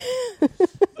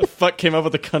fuck came up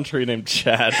with a country named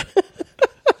Chad?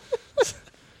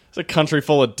 It's a country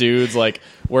full of dudes like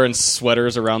wearing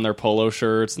sweaters around their polo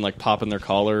shirts and like popping their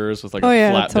collars with like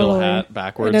a flat bill hat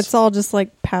backwards. And it's all just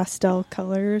like pastel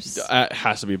colors. It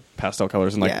has to be pastel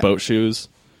colors and like boat shoes.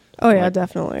 Oh yeah, like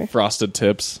definitely. Frosted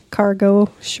tips. Cargo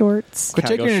shorts. Quit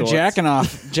taking your jacking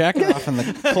off in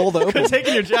the cold open. Quit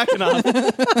taking your jacket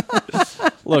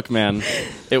off. Look, man,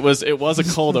 it was a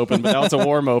cold open, but now it's a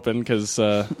warm open because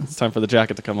it's time for the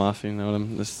jacket to come off. You know what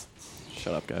I'm?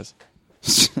 Shut up, guys.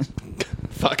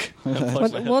 Fuck.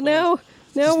 Well, now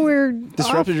we're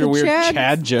disrupted your weird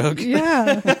Chad joke.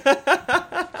 Yeah.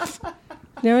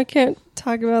 Now I can't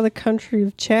talk about the country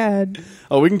of Chad.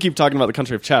 Oh, we can keep talking about the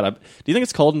country of Chad. Do you think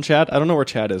it's cold in Chad? I don't know where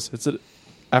Chad is. Is it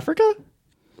Africa?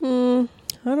 I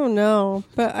don't know,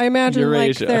 but I imagine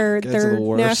Eurasia. like their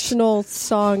national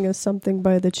song is something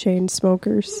by the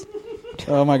Chainsmokers.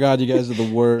 Oh my god, you guys are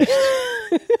the worst.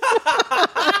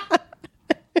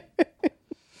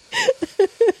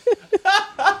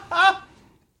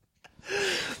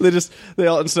 They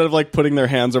all, instead of like putting their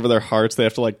hands over their hearts, they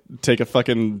have to like take a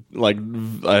fucking like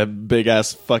a big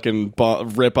ass fucking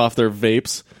rip off their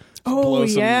vapes. Oh,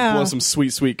 blow some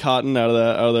sweet cotton out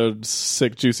of their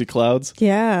sick juicy clouds.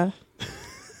 Yeah.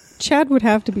 Chad would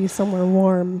have to be somewhere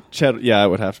warm. It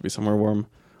would have to be somewhere warm.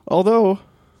 Although,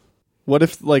 what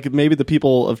if like maybe the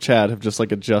people of Chad have just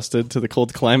like adjusted to the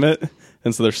cold climate,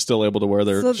 and so they're still able to wear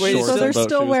their shorts. So they're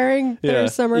still wearing their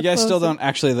summer clothes. You guys still don't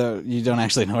actually you don't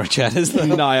actually know where Chad is, though?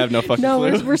 No, I have no fucking clue. No,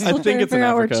 we're still trying to figure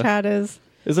out where Chad is.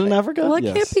 Is it in Africa? Well,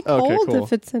 it can't be cold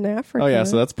if it's in Africa. Oh yeah,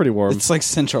 so that's pretty warm. It's like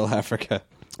Central Africa.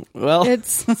 Well,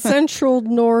 it's Central,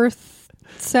 North,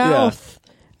 South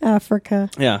Africa.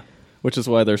 Yeah, which is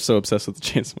why they're so obsessed with the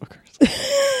Chainsmokers.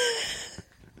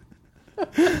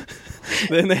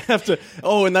 Then they have to.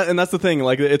 Oh, and that's the thing.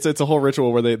 Like, it's a whole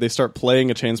ritual where they start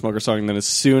playing a Chainsmoker song, and then as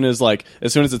soon as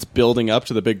it's building up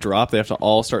to the big drop, they have to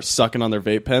all start sucking on their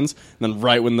vape pens. And then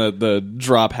right when the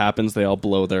drop happens, they all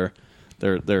blow their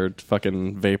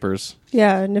fucking vapors.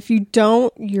 Yeah, and if you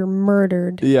don't, you're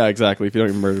murdered. Yeah, exactly. If you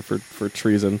don't, you're murdered for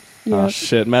treason. Yep. Oh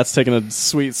shit! Matt's taking a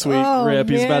sweet rip.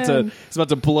 He's about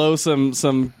to blow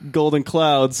some golden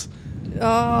clouds.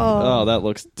 Oh, that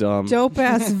looks dumb. Dope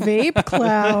ass vape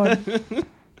cloud.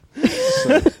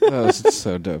 That was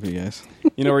so dope, you guys.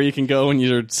 You know where you can go when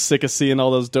you're sick of seeing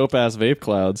all those dope ass vape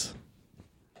clouds?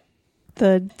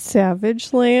 The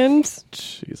Savage Land.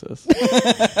 Jesus.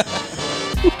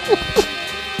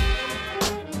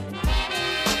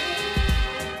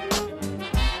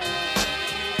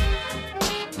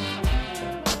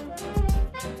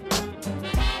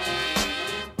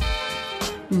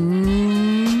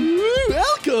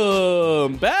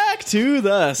 Welcome back to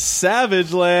the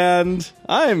Savage Land.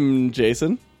 I'm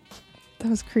Jason. That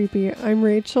was creepy. I'm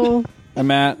Rachel. I'm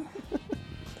Matt.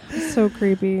 So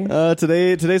creepy.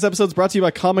 Today's episode's brought to you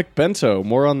by Comic Bento.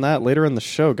 More on that later in the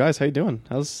show. Guys, how you doing?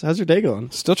 How's your day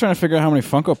going? Still trying to figure out how many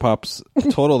Funko Pops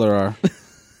total there are.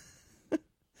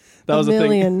 That was a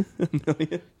million. A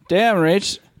million. Damn,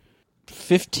 Rach.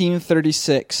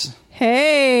 1536.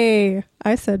 Hey,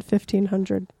 I said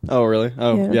 1,500. Oh, really?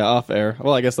 Oh, yeah, off air.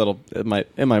 Well, I guess it might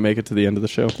make it to the end of the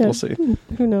show. Yeah, we'll see.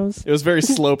 Who knows? It was very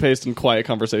slow-paced and quiet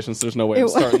conversations. So there's no way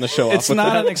of starting the show off with that.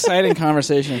 It's not an exciting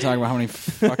conversation to talk about how many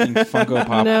fucking Funko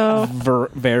Pop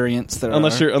variants there are.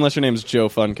 Unless your name's Joe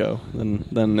Funko,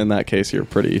 then in that case you're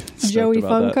pretty Joey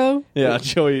about Funko? That. Yeah,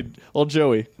 Joey. Old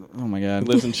Joey. Oh my god. He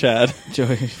lives in Chad.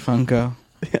 Joey Funko.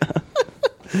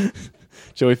 Yeah.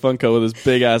 Joey Funko with his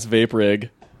big-ass vape rig.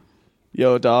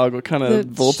 Yo, dog, what kind of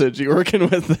voltage you working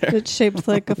with there? It's shaped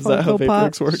like a Funko Pop. Is that how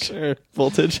vape works? Sure.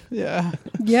 Voltage? Yeah.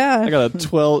 Yeah. I got a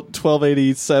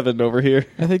 1287 over here.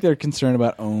 I think they're concerned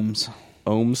about ohms.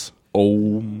 Ohms?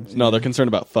 Ohms. No, they're concerned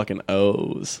about fucking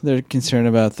O's. They're concerned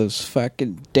about those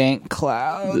fucking dank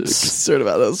clouds. They're concerned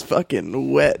about those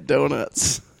fucking wet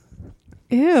donuts.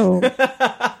 Ew.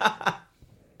 I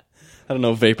don't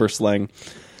know vapor slang.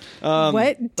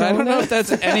 Wet donuts? I don't know if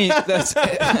that's any.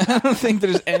 I don't think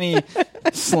there's any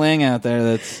slang out there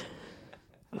that's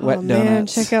wet donuts. Man,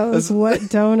 check out those wet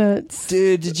donuts.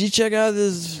 Dude, did you check out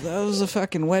this? That was a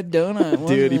fucking wet donut.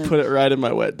 Dude, he put it right in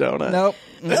my wet donut. Nope.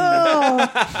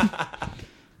 Oh.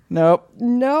 Nope.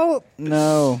 Nope.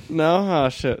 No. No? Oh,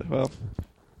 shit. Well.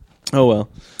 Oh, well.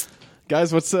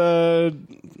 Guys, what's...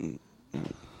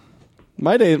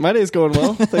 My day's going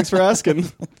well. Thanks for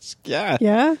asking. Yeah?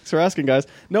 Thanks for asking, guys.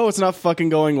 No, it's not fucking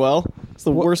going well. It's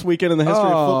the worst weekend in the history of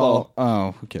football.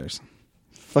 Oh, who cares?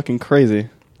 Fucking crazy.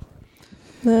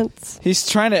 He's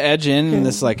trying to edge in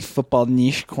this like football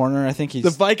niche corner. I think he's...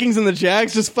 The Vikings and the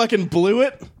Jags just fucking blew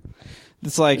it?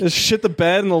 It's like Just shit the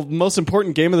bed in the most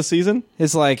important game of the season.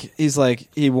 he's like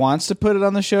he wants to put it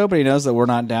on the show, but he knows that we're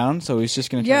not down, so he's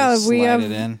just going to try to slide we have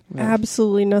it in.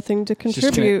 absolutely nothing to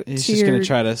contribute. He's to just going your- to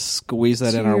try to squeeze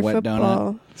that to in our your wet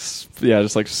football. donut. Yeah,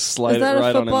 just like slide Is that it a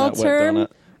right on in football that wet term? donut.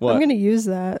 What? I'm going to use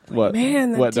that. What?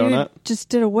 Man, that Wet dude donut? just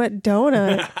did a wet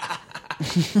donut.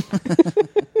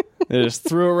 They just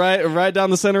threw it right down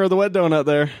the center of the wet donut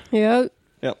there. Yep.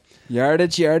 Yep.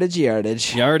 Yardage.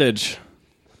 Yardage.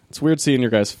 It's weird seeing your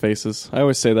guys' faces. I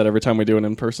always say that every time we do an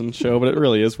in-person show, but it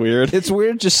really is weird. It's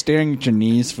weird just staring at your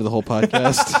knees for the whole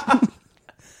podcast.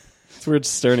 It's weird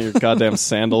staring at your goddamn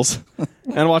sandals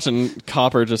and watching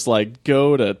Copper just like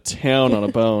go to town on a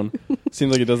bone.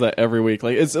 Seems like he does that every week.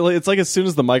 Like it's like as soon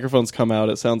as the microphones come out,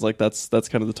 it sounds like that's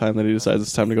kind of the time that he decides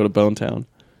it's time to go to Bone Town.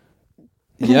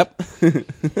 Yep.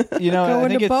 You know, I Going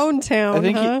think to it's- Bone Town, I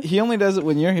think huh? he only does it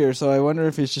when you're here, so I wonder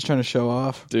if he's just trying to show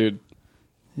off. Dude,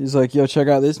 He's like, "Yo, check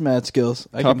out this mad skills."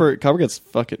 Copper gets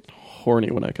fucking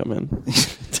horny when I come in.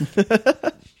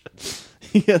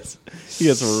 he gets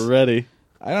ready.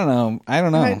 I don't know. I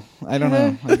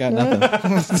got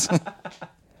nothing.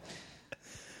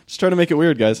 Just trying to make it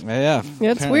weird, guys. Yeah,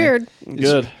 Yeah, it's apparently. weird.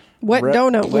 Good. Wet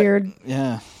donut weird.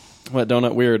 Yeah. Wet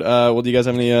donut weird. Well, do you guys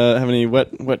have any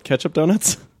wet ketchup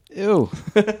donuts? Ew.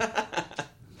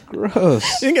 Gross.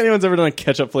 You think anyone's ever done a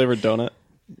ketchup flavored donut?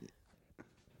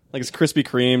 Like it's Krispy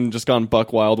Kreme just gone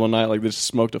buck wild one night. Like they just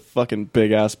smoked a fucking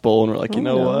big ass bowl and we're like, you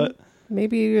know what?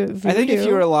 Maybe I think if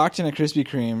you were locked in a Krispy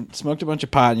Kreme, smoked a bunch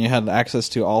of pot, and you had access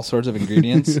to all sorts of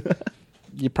ingredients,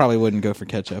 you probably wouldn't go for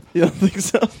ketchup. You don't think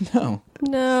so? No.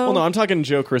 No. Well, no, I'm talking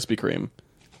Joe Krispy Kreme.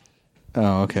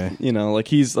 Oh, okay. You know, like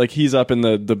he's up in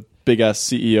the big ass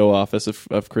CEO office of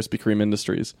Krispy Kreme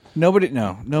Industries,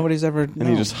 Nobody's ever. and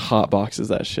he just hot boxes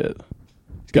that shit.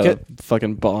 He's got a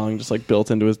fucking bong just like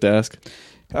built into his desk.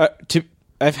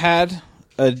 I've had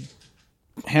a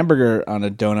hamburger on a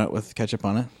donut with ketchup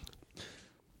on it.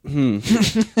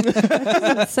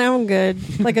 Doesn't sound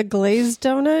good. Like a glazed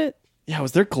donut? Yeah,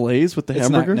 was there glaze with the It's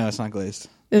hamburger? not. No, it's not glazed.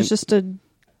 It was just a...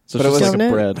 So But it's it just was- like a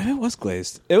Donut? bread. Maybe it was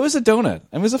glazed. It was a donut.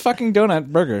 It was a fucking donut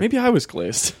burger. Maybe I was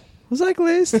glazed. Was I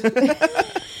glazed?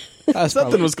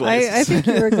 Something was glazed. I think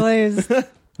you were glazed. There's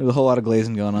a whole lot of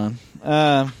glazing going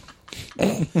on.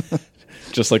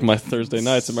 Just like my Thursday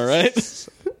nights, am I right?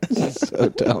 So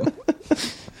dumb.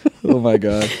 Oh my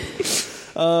god.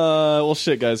 Well,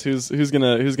 shit, guys. Who's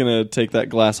gonna take that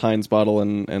glass Heinz bottle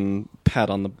and pat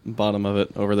on the bottom of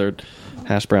it over their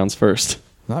hash browns first?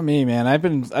 Not me, man. I've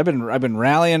been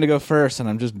rallying to go first, and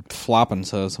I'm just flopping.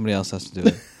 So somebody else has to do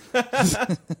it.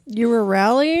 You were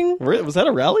rallying? Was that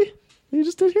a rally you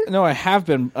just did here? No, I have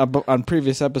been on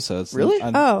previous episodes. Really?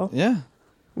 Oh. Yeah.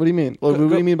 What do you mean? What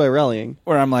do you mean by rallying?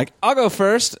 Where I'm like, I'll go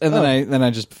first, and then I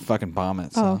just fucking bomb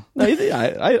it. So. Oh. No,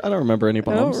 I don't remember any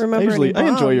bombs. don't remember any I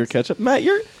enjoy bombs. your ketchup, Matt.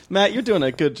 You're doing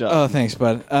a good job. Oh, thanks,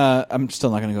 bud. I'm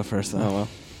still not going to go first, though. Oh well.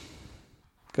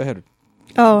 Go ahead.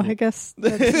 Oh, I guess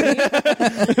that's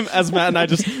me. As Matt and I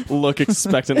just look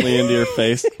expectantly into your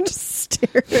face. Just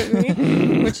stare at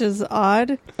me, which is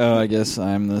odd. Oh, I guess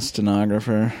I'm the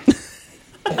stenographer.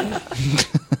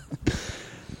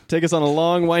 Take us on a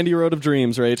long, windy road of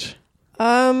dreams, Rach.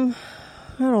 I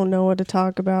don't know what to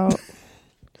talk about.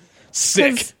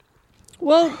 Sick.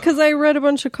 Because I read a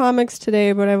bunch of comics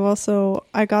today, but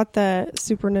I got that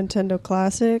Super Nintendo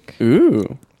Classic,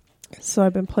 Ooh. so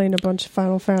I've been playing a bunch of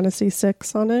Final Fantasy VI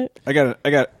on it. I got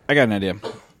an idea.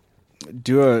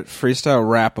 Do a freestyle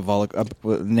rap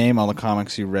of name all the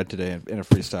comics you read today in a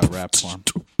freestyle rap form.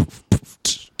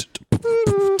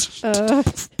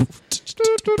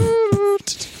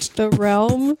 The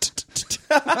Realm.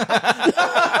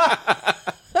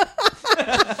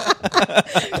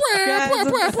 Guys,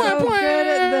 I'm so good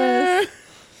at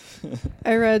this.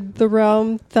 I read The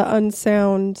Realm, The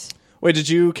Unsound. Wait, did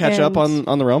you catch up And-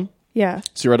 on the Realm? Yeah.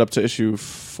 So you read up to issue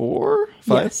 4?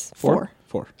 5? Yes, 4.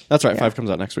 4. That's right. Yeah. 5 comes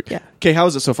out next week. Yeah. Okay, how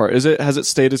is it so far? Has it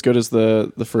stayed as good as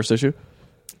the first issue?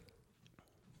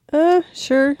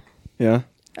 Sure. Yeah.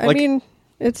 I mean,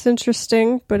 it's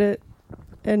interesting,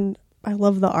 and I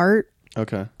love the art.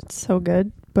 Okay. It's so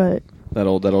good, but That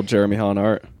old Jeremy Hahn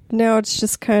art. now it's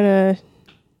just kind of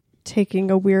taking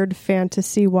a weird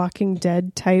fantasy Walking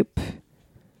Dead type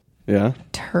Yeah.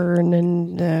 turn,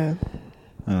 and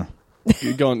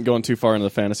You're going too far into the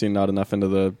fantasy and not enough into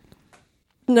the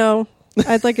no,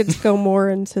 I'd like it to go more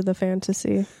into the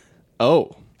fantasy,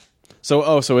 So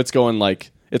it's going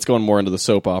more into the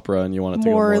soap opera, and you want it to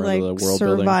more go more like into the world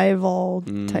building. survival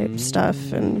type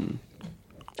stuff, and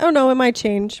I don't know, it might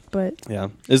change, but Yeah.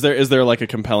 Is there like a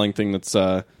compelling thing that's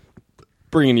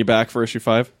bringing you back for issue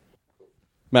 5?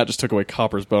 Matt just took away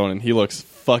Copper's bone, and he looks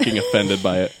fucking offended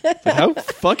by it. It's like, how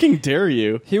fucking dare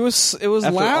you? It was After all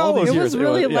loud. those It years, was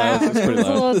really yeah, loud. it was It pretty was a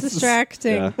loud. little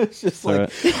distracting. Yeah. It's just All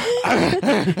like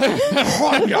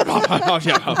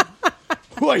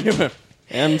right.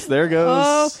 And there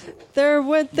goes. Oh, there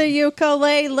went the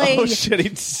ukulele. Oh shit! He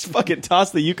just fucking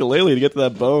tossed the ukulele to get to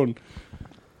that bone.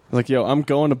 Like, yo, I'm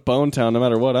going to Bone Town no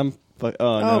matter what. I'm like,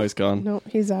 no, he's gone. No,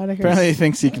 he's out of here. apparently he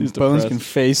thinks He's bones depressed. can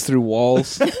phase through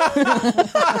walls. He's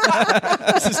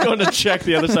just going to check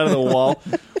the other side of the wall.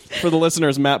 For the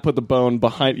listeners, Matt put the bone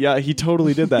behind. Yeah, he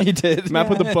totally did that. He did. Matt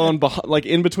put the bone like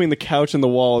in between the couch and the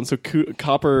wall, and so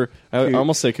Copper. I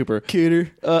almost say Cooper. Cooter.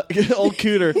 Old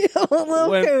Cooter. Little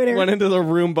went, cooter. went into the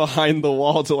room behind the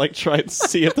wall to like try and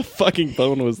see if the fucking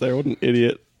bone was there. What an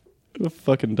idiot! What a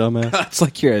fucking dumbass. It's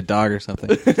like you're a dog or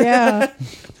something. Yeah.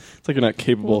 It's like you're not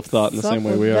capable of thought in the What's same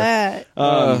up way we with are.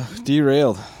 that?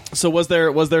 Derailed. So was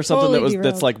there something Totally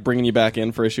that's derailed. like bringing you back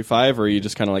in for issue 5, or are you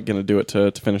just kind of like going to do it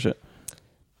to finish it?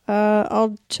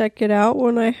 I'll check it out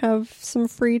when I have some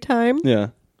free time, Yeah,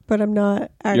 but I'm not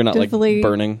actively... you're not like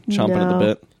burning, chomping at the No.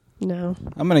 bit. No.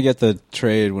 I'm gonna get the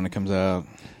trade when it comes out.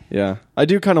 Yeah, I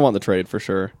do kind of want the trade for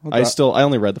sure. I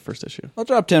only read the first issue. I'll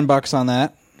drop $10 on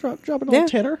that. Drop an Yeah. old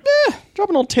tenner. Yeah, drop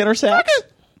an old tenner sax.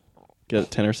 Get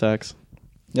it, tenner sax.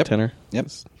 Yep. Tenner. Yep.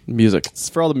 Music. It's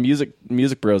for all the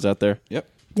music bros out there. Yep.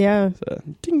 Yeah.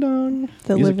 Ding dong.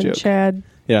 The Music Living joke. Chad.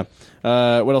 Yeah.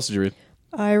 What else did you read?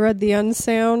 I read The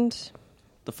Unsound.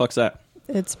 The fuck's that?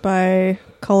 It's by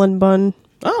Cullen Bunn.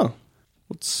 Oh,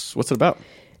 what's it about?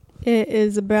 It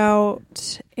is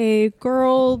about a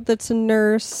girl that's a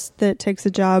nurse that takes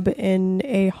a job in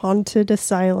a haunted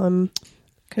asylum.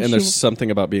 'Cause And she- there's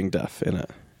something about being deaf in it.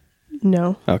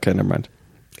 No. Okay, never mind.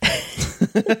 I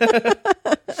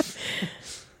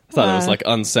thought it was like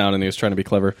unsound and he was trying to be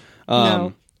clever.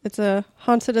 No. It's a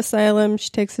haunted asylum. She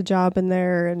takes a job in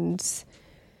there, and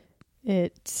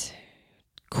it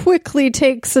quickly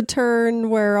takes a turn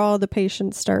where all the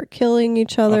patients start killing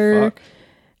each other. fuck.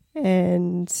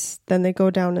 And then they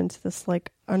go down into this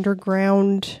like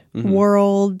underground Mm-hmm.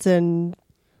 world, and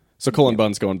So Cullen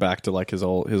Bunn's going back to like his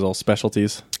old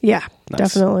specialties. yeah, Nice.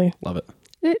 definitely. Love it.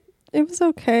 It was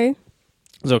okay.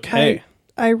 It's okay.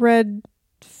 I read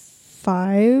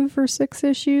 5 or 6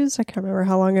 issues. I can't remember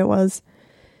how long it was.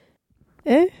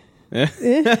 Yeah.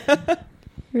 I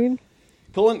mean,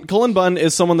 Cullen Bunn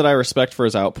is someone that I respect for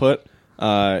his output.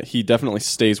 He definitely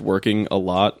stays working a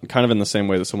lot, kind of in the same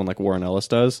way that someone like Warren Ellis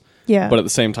does. yeah. But at the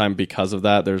same time, because of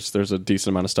that, there's a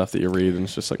decent amount of stuff that you read, and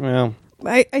it's just like, well,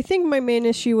 I think my main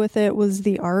issue with it was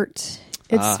the art.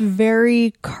 It's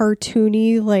very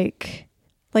cartoony,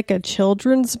 like a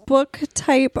children's book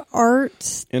type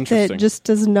art Interesting. that just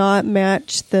does not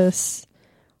match this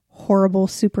horrible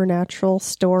supernatural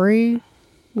story,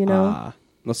 you know?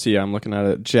 Let's see. I'm looking at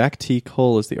it. Jack T.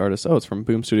 Cole is the artist. Oh, it's from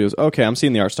Boom Studios. Okay, I'm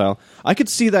seeing the art style. I could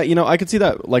see that. I could see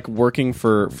that like working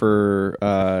for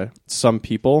some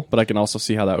people, but I can also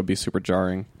see how that would be super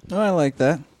jarring. Oh, I like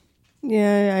that.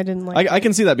 Yeah, I didn't like I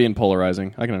can see that being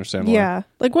polarizing. I can understand why. Yeah.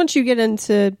 Like once you get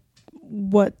into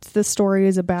what the story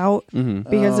is about,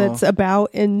 because it's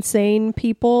about insane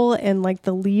people and like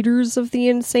the leaders of the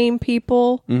insane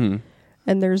people, and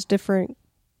there's different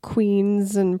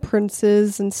queens and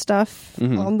princes and stuff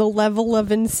on the level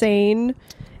of insane,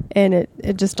 and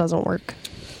it just doesn't work.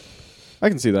 I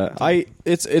can see that.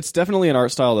 It's definitely an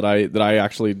art style that I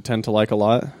actually tend to like a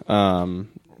lot.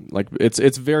 Like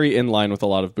it's very in line with a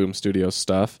lot of Boom Studios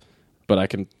stuff, but I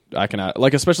can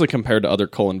like, especially compared to other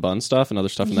Cullen Bunn stuff and other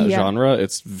stuff in that Yeah. genre,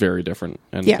 it's very different,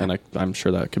 and Yeah. and I'm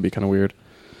sure that could be kind of weird.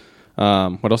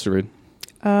 What else did you read?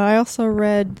 I also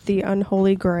read The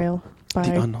Unholy Grail by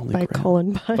Unholy Grail.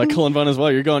 Cullen Bunn. By Cullen Bunn as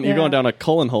well. You're going down a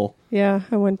Cullen hole. Yeah,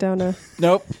 I went down a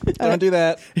Nope. Don't do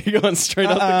that. You're going straight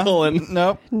up the Cullen.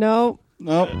 Nope. no.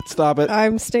 Nope. Stop it.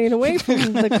 I'm staying away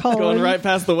from the Cullen. Going right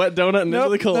past the wet donut and into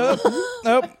the Cullen.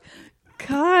 Nope.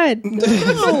 God,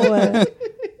 no.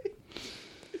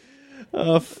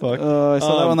 Oh fuck. I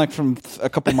saw that one like from a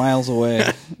couple miles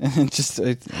away, and it just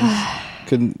I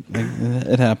couldn't.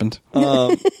 It happened.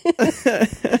 Oh,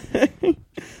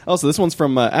 so this one's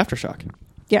from Aftershock.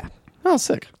 Yeah. Oh,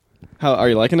 sick. How are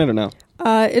you liking it or no?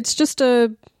 It's just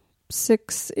a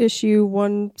 6-issue,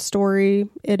 one story.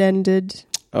 It ended.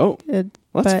 Oh, It,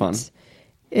 that's but fun.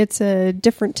 It's a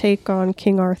different take on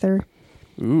King Arthur.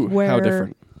 Ooh, Where how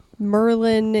different.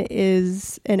 Merlin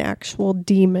is an actual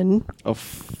demon. Oh,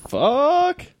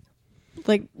 fuck.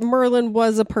 Like, Merlin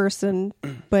was a person,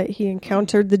 but he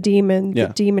encountered the demon. Yeah.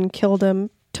 The demon killed him,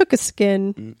 took a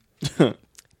skin,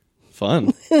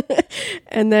 Fun.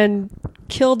 and then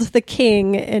killed the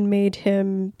king and made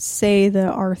him say that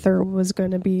Arthur was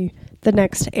going to be the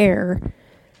next heir.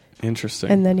 Interesting.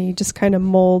 And then he just kind of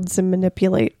molds and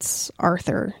manipulates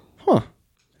Arthur. Huh.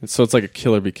 So it's like a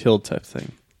kill or be killed type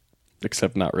thing.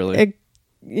 Except not really.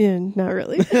 Yeah, not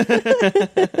really.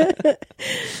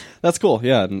 That's cool.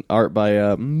 Yeah, and art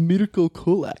by Mirko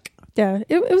Kolak. Yeah,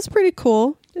 it was pretty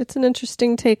cool. It's an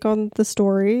interesting take on the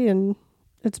story, and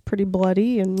it's pretty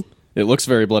bloody. And it looks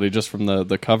very bloody just from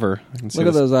the cover. I can see Look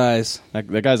at those eyes. that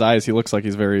guy's eyes. He looks like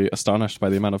he's very astonished by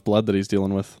the amount of blood that he's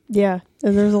dealing with. yeah,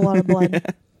 there's a lot of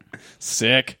blood.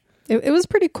 Sick. It was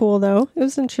pretty cool, though. It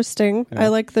was interesting. Yeah. I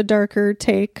like the darker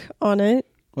take on it.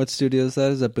 What studio is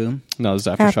that? Is that Boom? No, this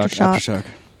is Aftershock. Aftershock. Aftershock.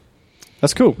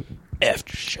 That's cool.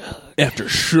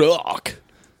 Aftershock.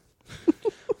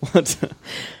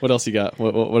 What else you got?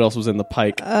 What else was in the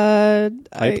pike? I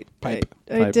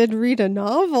did read a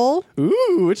novel.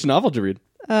 Ooh, which novel did you read?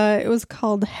 It was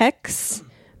called Hex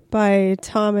by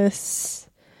Thomas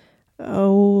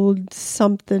Old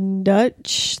something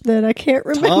Dutch that I can't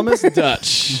remember. Thomas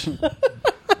Dutch.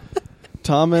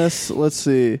 Thomas, let's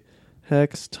see.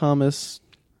 Hex, Thomas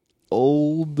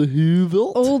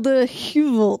Oldehuvelt.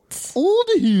 Oldehuvelt.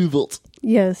 Oldehuvelt.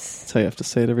 Yes. That's how you have to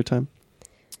say it every time.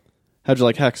 How'd you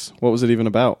like Hex? What was it even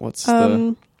about? What's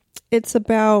the... It's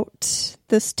about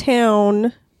this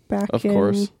town back Of in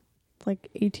course. like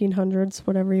 1800s,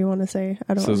 whatever you want to say.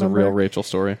 I don't This is a remember. real Rachel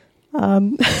story.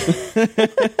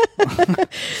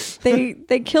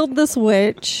 They killed this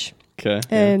witch Okay.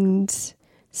 and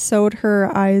sewed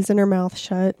her eyes and her mouth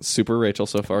shut. Super Rachel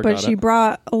so far. But Got she it.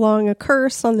 brought along a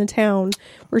curse on the town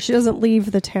where she doesn't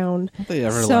leave the town. They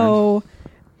ever learn? So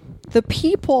the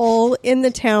people in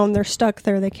the town, they're stuck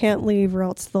there. They can't leave or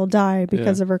else they'll die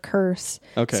because Yeah. of her curse.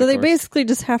 Okay, so of they course. basically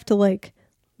just have to like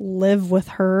live with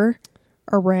her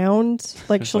around.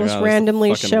 Like Just she'll like, just oh, this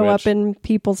randomly fucking show witch. up in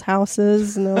people's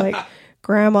houses and they're like,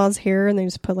 grandma's here, and they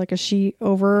just put like a sheet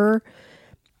over her.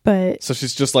 But So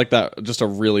she's just like that, just a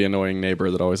really annoying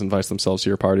neighbor that always invites themselves to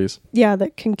your parties. yeah,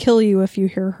 that can kill you if you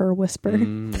hear her whisper.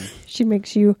 She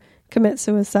makes you commit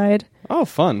suicide. Oh,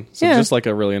 fun. So Yeah. just like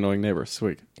a really annoying neighbor.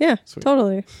 Sweet. Yeah, Sweet.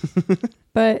 totally.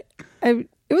 But it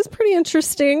was pretty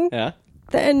interesting. Yeah.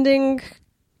 The ending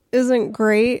isn't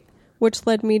great, which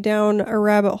led me down a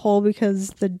rabbit hole because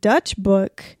the Dutch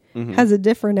book has a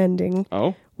different ending,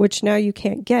 Oh. which now you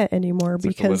can't get anymore It's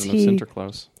because like the Legend of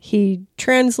Sinterklaas. he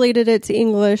translated it to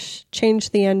English,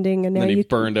 changed the ending, and And now then he you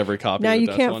burned every copy now of the you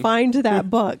Dutch can't one. find that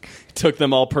book. Took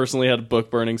them all personally, had book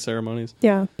burning ceremonies.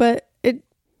 Yeah, but it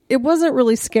wasn't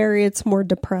really scary. It's more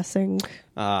depressing.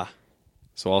 Ah.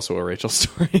 So also a Rachel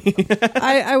story.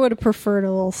 I would have preferred a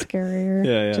little scarier.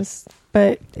 Yeah.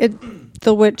 But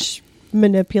the witch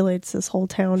manipulates this whole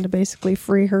town to basically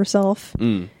free herself.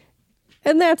 Mm.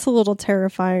 And that's a little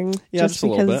terrifying. Yeah, just a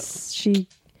little because she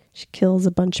kills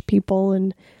a bunch of people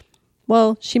and,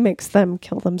 well, she makes them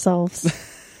kill themselves.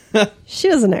 She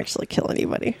doesn't actually kill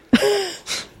anybody.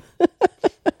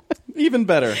 Even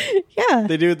better. Yeah.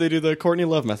 They do the Courtney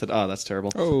Love method. Ah, that's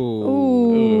terrible. Oh.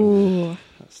 Ooh.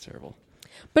 That's terrible.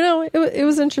 But no, it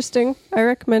was interesting. I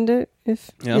recommend it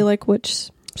if Yeah. you like witch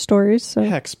stories. So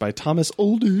Hex by Thomas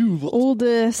Oldehuvelt. old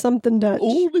something Dutch.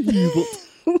 Oldehuvelt.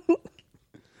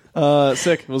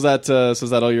 Sick. Was that so? Is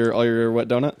that all your wet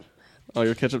donut? All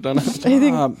your ketchup donut?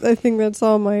 I think that's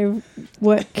all my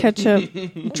wet ketchup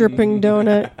dripping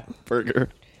donut. Burger.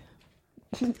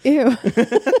 Ew.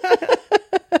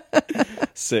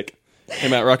 Sick. Hey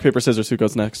Matt, rock paper scissors. Who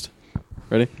goes next?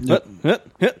 Ready? Yep.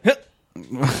 Hit. You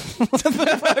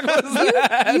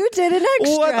did an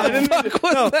extra. What the fuck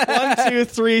was that? 1, 2,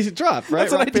 3, drop. Right?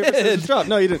 That's what rock I paper did. scissors, drop.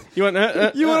 No, you didn't. You went.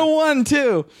 You would have won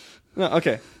too. No,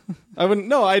 okay. I wouldn't.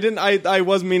 No, I didn't. I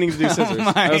was meaning to do scissors.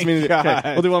 my I was meaning to. Okay, God.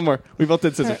 we'll do one more. We both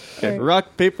did scissors. Okay, Alright.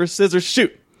 rock paper scissors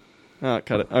shoot. Oh,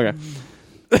 cut it. Okay.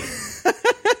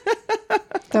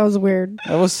 That was weird.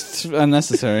 That was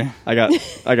unnecessary. I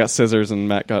got scissors and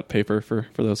Matt got paper for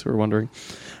those who are wondering.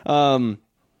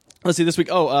 Let's see this week.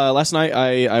 Last night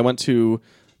I went to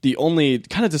the only,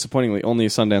 kind of disappointingly, only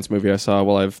Sundance movie I saw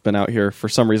while I've been out here. For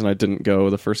some reason I didn't go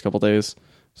the first couple days.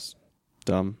 It's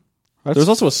dumb. There was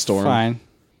also a storm. Fine.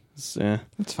 Yeah.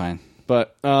 That's fine.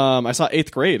 But I saw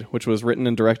 8th Grade, which was written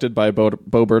and directed by Bo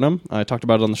Burnham. I talked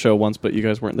about it on the show once, but you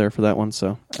guys weren't there for that one,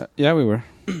 so Yeah, we were.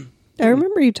 I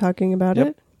remember you talking about Yep.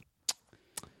 it.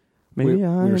 maybe We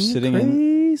I'm were sitting in-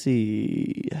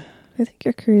 crazy. I think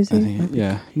you're crazy. I think,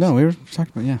 yeah. No, we were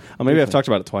talking about, yeah. Oh, maybe I've talked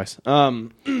about it twice.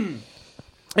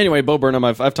 Anyway, Bo Burnham,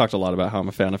 I've talked a lot about how I'm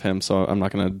a fan of him, so I'm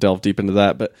not going to delve deep into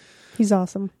that, but He's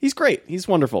awesome. he's great. He's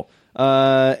wonderful.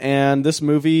 And this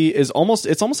movie is almost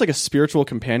like a spiritual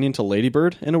companion to Lady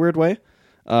Bird in a weird way.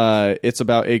 It's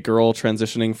about a girl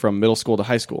transitioning from middle school to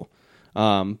high school.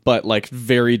 but like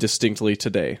very distinctly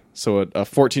today. So a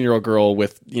 14-year-old girl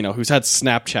with, who's had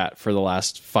Snapchat for the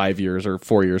last 5 years or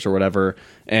 4 years or whatever,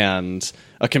 and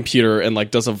a computer, and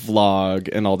like does a vlog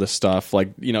and all this stuff. Like,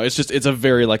 it's a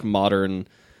very like modern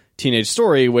teenage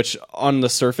story, which on the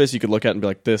surface you could look at and be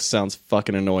like, this sounds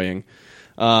fucking annoying.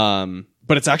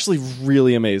 But it's actually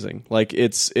really amazing. Like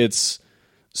it's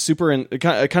super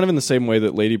kind of in the same way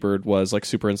that Lady Bird was like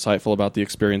super insightful about the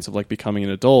experience of like becoming an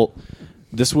adult.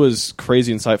 This was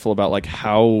crazy insightful about like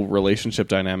how relationship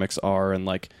dynamics are, and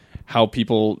like how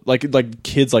people like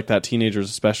kids like that, teenagers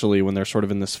especially, when they're sort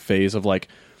of in this phase of like,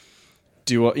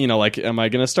 am I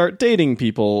going to start dating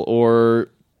people, or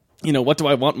what do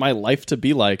I want my life to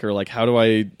be like, or like how do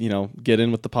I get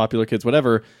in with the popular kids,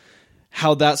 whatever.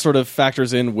 How that sort of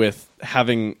factors in with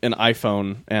having an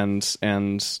iPhone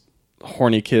and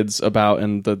horny kids about,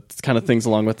 and the kind of things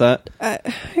along with that. I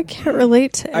can't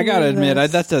relate to I gotta any of admit,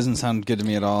 this. that doesn't sound good to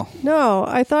me at all. No,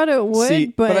 I thought it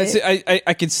would, But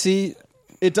I could see...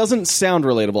 It doesn't sound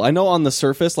relatable. I know on the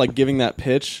surface, like giving that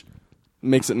pitch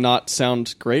makes it not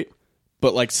sound great,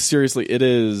 but like seriously, it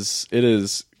is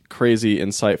crazy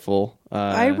insightful.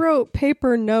 I wrote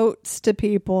paper notes to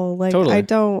people. Like, Totally. I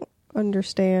don't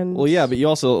understand. Well, yeah, but you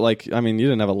also you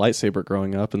didn't have a lightsaber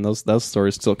growing up, and those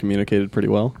stories still communicated pretty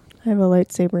well. I have a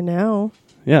lightsaber now.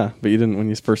 Yeah, but you didn't when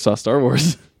you first saw Star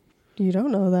Wars. You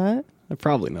don't know that. I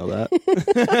probably know that.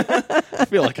 I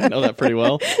feel like I know that pretty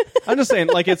well. I'm just saying,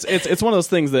 like it's one of those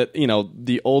things that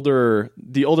the older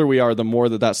we are, the more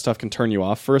that stuff can turn you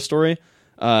off for a story.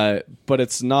 But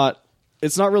it's not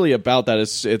really about that.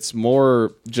 It's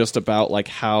more just about like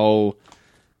how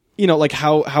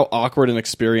how awkward an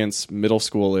experience middle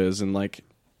school is, and like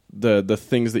the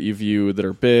things that you view that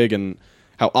are big, and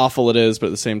how awful it is, but at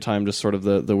the same time, just sort of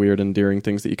the weird, endearing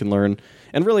things that you can learn.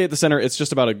 And really, at the center, it's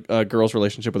just about a girl's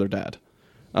relationship with her dad.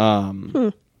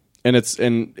 And it's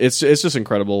just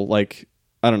incredible. Like,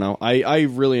 I don't know, I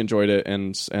really enjoyed it,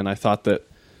 and I thought that,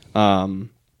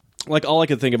 like, all I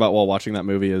could think about while watching that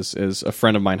movie is a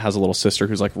friend of mine has a little sister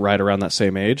who's like right around that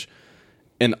same age,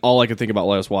 and all I could think about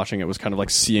while I was watching it was kind of like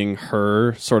seeing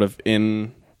her sort of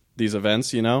in these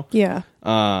events, Yeah.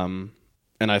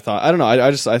 And I thought, I don't know,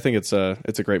 I think it's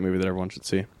a great movie that everyone should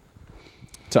see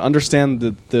to understand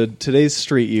the today's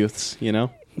street youths, Yeah,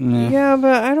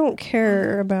 but I don't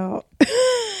care about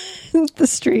the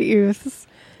street youths.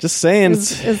 Just saying,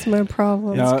 is my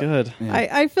problem. it's good. Yeah.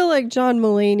 I feel like John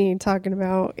Mulaney talking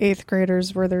about 8th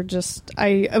graders where they're just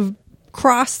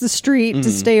cross the street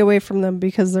to stay away from them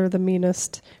because they're the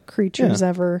meanest creatures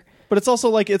ever. But it's also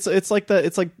like it's like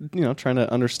trying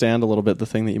to understand a little bit the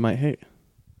thing that you might hate.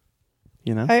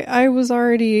 I was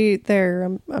already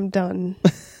there. I'm done.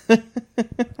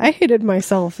 I hated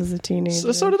myself as a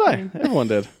teenager. So did I. Everyone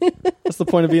did. That's the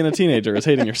point of being a teenager, is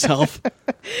hating yourself.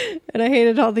 And I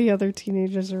hated all the other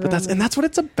teenagers around. But that's what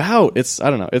it's about. I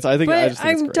don't know. I just think But it's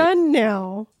I'm great. done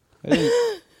now.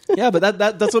 Yeah, but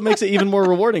that's what makes it even more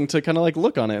rewarding to kind of like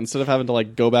look on it instead of having to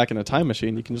like go back in a time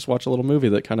machine. You can just watch a little movie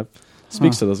that kind of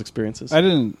speaks to those experiences. I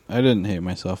didn't hate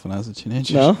myself when I was a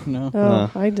teenager. No? No. Oh,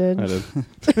 I did. I did.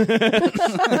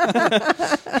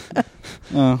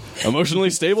 Oh. Emotionally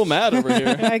stable Matt over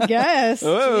here. I guess.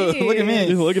 Oh, Jeez. look at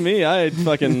me. Look at me. I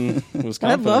fucking was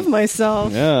I confident. love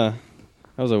myself. Yeah.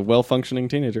 I was a well-functioning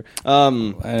teenager. I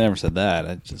never said that.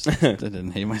 I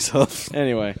didn't hate myself.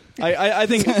 Anyway, I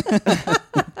think I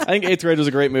think 8th Grade was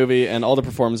a great movie, and all the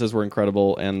performances were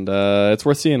incredible, and it's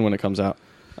worth seeing when it comes out.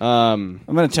 I'm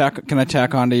gonna tack. Can I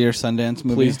tack onto your Sundance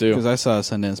movie? Please do. Because I saw a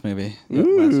Sundance movie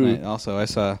last night. Also, I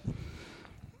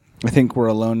think We're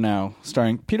Alone Now,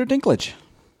 starring Peter Dinklage.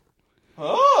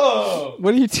 Oh!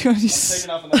 What are you doing? Taking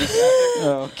off another jacket.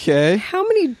 Okay. How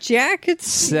many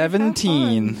jackets? do you have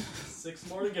 17. on? 6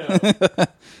 more to go.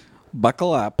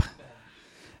 Buckle up.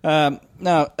 No,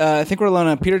 I think We're Alone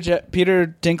Now. Peter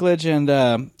Dinklage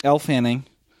and Elle Fanning.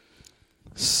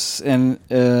 And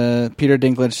Peter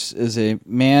Dinklage is a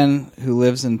man who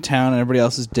lives in town and everybody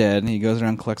else is dead, and he goes around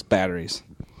and collects batteries.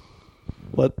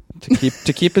 What?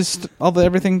 To keep his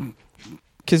everything,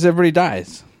 because everybody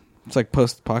dies. It's like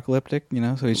post-apocalyptic,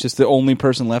 so he's just the only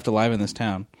person left alive in this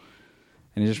town,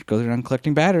 and he just goes around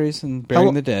collecting batteries and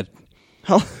burying the dead.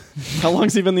 How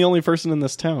long's he been the only person in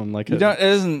this town? Like, It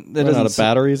doesn't run out of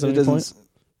batteries at any point?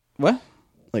 What?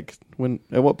 Like,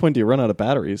 at what point do you run out of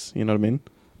batteries? You know what I mean?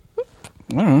 I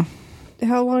don't know.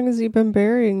 How long has he been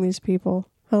burying these people?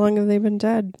 How long have they been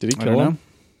dead? Did he I kill don't him? know.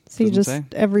 So he Doesn't just say.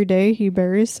 every day he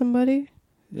buries somebody?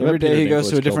 Every day he goes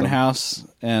to a Dinklage different killed him. house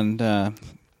and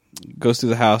goes through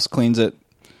the house, cleans it,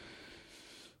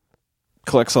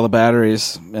 collects all the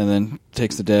batteries, and then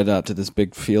takes the dead out to this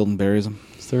big field and buries them.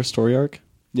 Is there a story arc?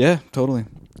 Yeah, totally.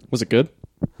 Was it good?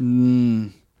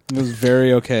 It was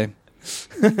very okay.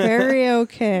 Very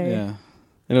okay. Yeah.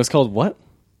 And it was called what?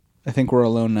 I think we're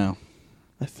alone now.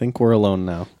 I think we're alone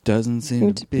now. Doesn't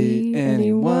seem to be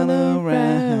anyone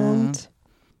around.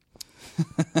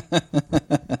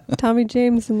 Tommy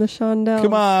James and the Shondells.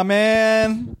 Come on,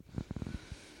 man.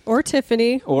 Or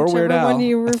Tiffany. Or whichever Weird Al. one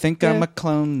you were, I think I'm a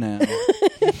clone now.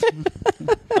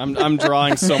 I'm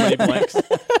drawing so many blanks.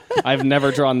 I've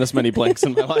never drawn this many blanks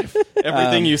in my life.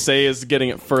 Everything you say is getting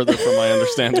it further from my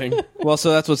understanding. Well,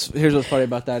 so here's what's funny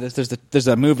about that is there's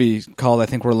a movie called I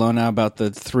Think We're Alone Now about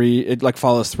the three. It like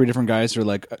follows three different guys who are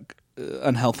like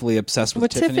unhealthily obsessed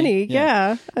with Tiffany.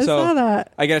 Yeah. I saw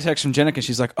that. I get a text from Jenica.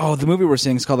 She's like, "Oh, the movie we're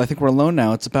seeing is called I Think We're Alone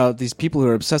Now. It's about these people who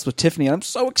are obsessed with Tiffany." And I'm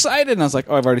so excited. And I was like,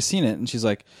 "Oh, I've already seen it." And she's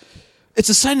like, "It's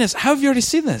a sign of how have you already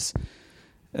seen this?"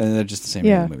 And they're just the same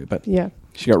movie, but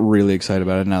she got really excited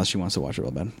about it. Now she wants to watch it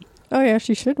real bad. Oh yeah,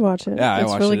 she should watch it. Yeah, I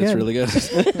watched it. It's really good.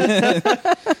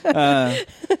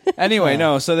 Anyway,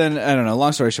 no. So then I don't know.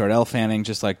 Long story short, Elle Fanning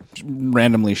just like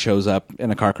randomly shows up in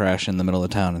a car crash in the middle of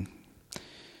town, and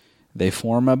they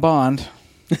form a bond.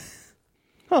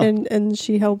 And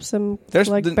she helps him There's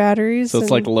batteries. So it's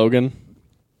like Logan.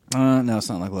 No, it's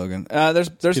not like Logan. There's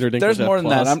more than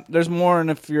that. There's more,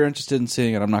 and if you're interested in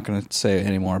seeing it, I'm not going to say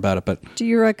any more about it. But do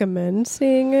you recommend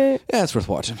seeing it? Yeah, it's worth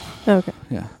watching. Okay.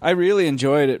 Yeah, I really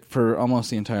enjoyed it for almost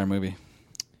the entire movie.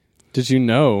 Did you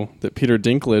know that Peter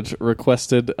Dinklage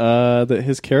requested that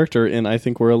his character in I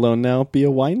Think We're Alone Now be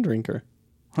a wine drinker?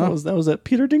 Huh? That was at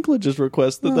Peter Dinklage's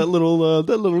request that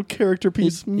little character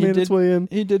piece made its way in.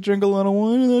 He did drink a lot of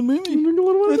wine in that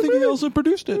movie. I think he also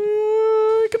produced it.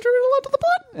 He contributed a lot to the plot.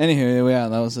 Anyway, yeah,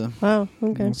 that was a wow.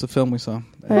 Okay, that was a film we saw.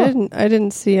 I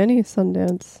didn't see any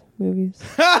Sundance movies.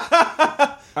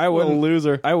 I wouldn't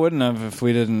loser. I wouldn't have if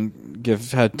we didn't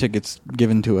had tickets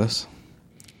given to us.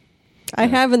 I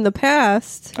have in the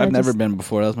past. I've never been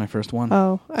before. That was my first one.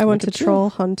 Oh, I went to Troll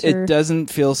Hunter. It doesn't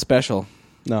feel special.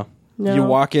 No. You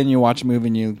walk in, you watch a movie,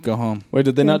 and you go home. Wait,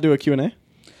 did they not do a Q&A?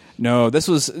 No, this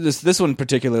one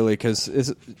particularly because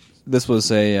this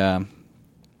was a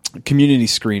community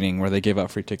screening where they gave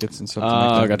out free tickets and stuff.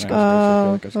 Gotcha.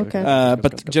 Okay.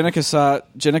 But Jenica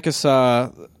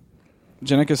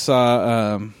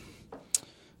saw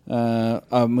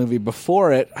a movie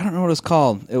before it. I don't know what it was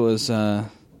called. It was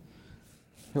about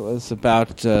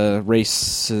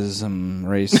racism.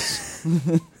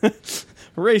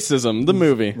 Racism, the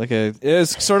movie. It was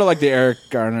sort of like the Eric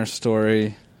Garner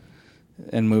story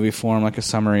in movie form, like a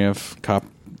summary of cop.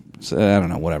 I don't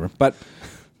know, whatever. But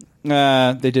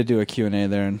they did do a Q&A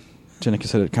there, and Jenica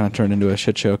said it kind of turned into a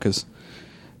shit show because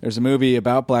there's a movie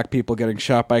about black people getting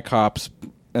shot by cops,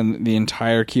 and the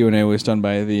entire Q&A was done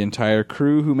by the entire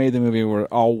crew who made the movie were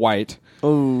all white.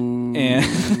 Oh, and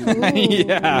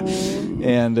yeah,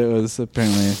 and it was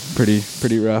apparently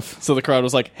pretty rough. So the crowd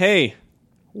was like, "Hey,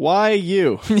 why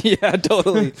you? Yeah,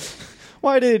 totally.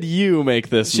 Why did you make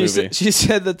this movie?" She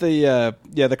said that the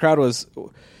crowd was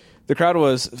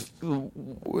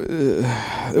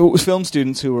film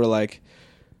students who were like,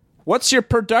 what's your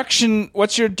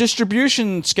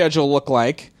distribution schedule look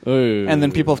like? Ooh. And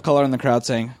then people of color in the crowd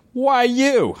saying, why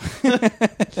you?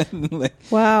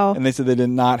 Wow. And they said they did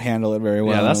not handle it very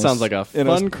well. Yeah, that sounds like a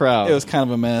fun crowd. It was kind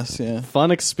of a mess, yeah.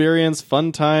 Fun experience,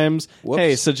 fun times. Whoops.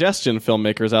 Hey, suggestion,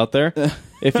 filmmakers out there.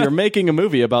 If you're making a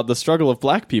movie about the struggle of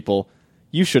black people,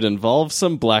 you should involve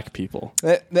some black people.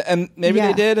 And maybe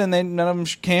they did, and none of them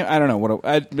came. I don't know.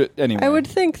 But anyway. I would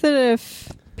think that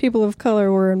if people of color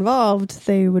were involved,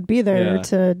 they would be there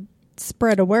to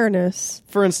spread awareness.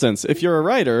 For instance, if you're a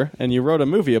writer and you wrote a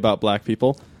movie about black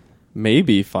people,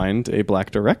 maybe find a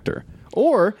black director.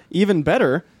 Or, even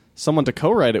better, someone to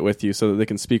co-write it with you so that they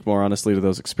can speak more honestly to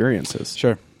those experiences.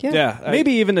 Sure. Yeah.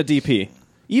 Maybe even a DP.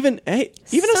 Even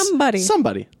somebody.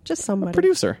 Somebody. Just somebody. A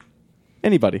producer.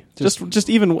 Anybody. Just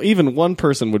even one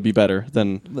person would be better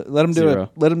than let them zero.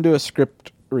 Let them do a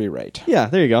script rewrite. Yeah,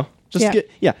 there you go.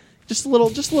 Just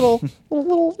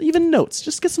little even notes.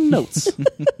 Just get some notes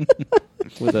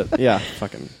with it. Yeah,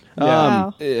 fucking.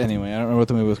 Wow. Anyway, I don't know what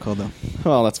the movie was called though.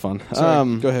 Well, that's fun.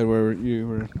 Sorry, go ahead. Where you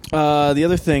were? The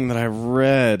other thing that I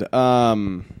read.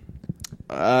 Well,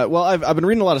 I've been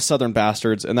reading a lot of Southern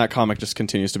Bastards, and that comic just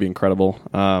continues to be incredible.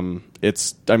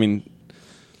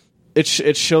 It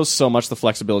shows so much the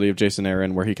flexibility of Jason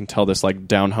Aaron, where he can tell this like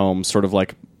down home sort of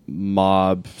like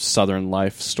mob Southern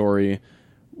life story,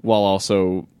 while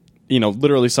also,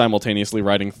 literally simultaneously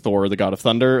writing Thor: The God of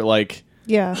Thunder. Like,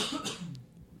 yeah,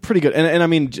 pretty good. And I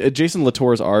mean, Jason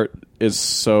Latour's art is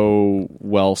so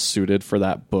well suited for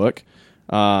that book,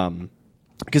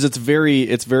 because it's very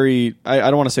I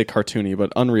don't want to say cartoony,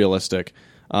 but unrealistic.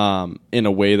 in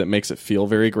a way that makes it feel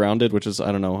very grounded, which is,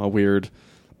 I don't know, a weird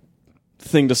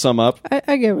thing to sum up.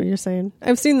 I get what you're saying.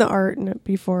 I've seen the art in it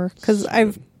before because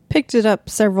I've picked it up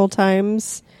several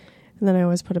times and then I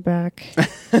always put it back.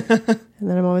 And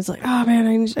then I'm always like, oh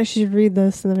man, I should read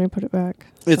this, and then I put it back.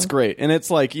 It's great, and it's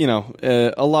like, you know,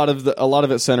 a lot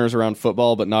of it centers around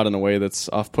football, but not in a way that's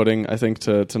off-putting, I think,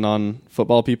 to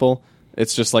non-football people.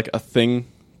 It's just like a thing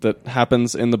that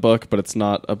happens in the book, but it's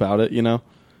not about it, you know,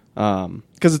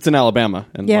 because it's in Alabama,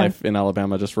 and life in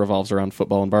Alabama just revolves around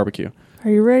football and barbecue. Are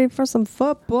you ready for some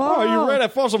football? Are you ready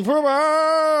for some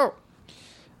football?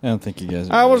 I don't think you guys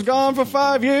are. I was gone for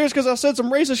 5 years because I said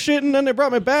some racist shit, and then they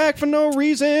brought me back for no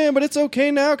reason, but it's okay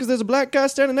now because there's a black guy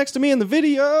standing next to me in the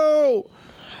video.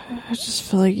 I just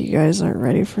feel like you guys aren't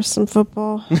ready for some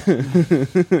football. It's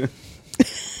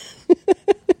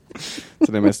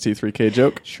an MST3K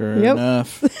joke. Sure enough.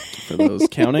 For those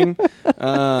counting.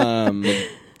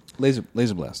 Laser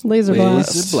blast. Laser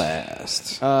blast. Laser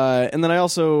blast. And then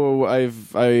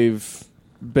I've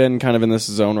been kind of in this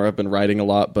zone where I've been writing a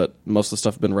lot, but most of the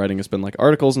stuff I've been writing has been like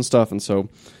articles and stuff, and so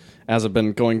as I've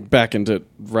been going back into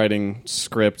writing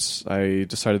scripts, I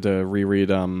decided to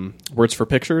reread Words for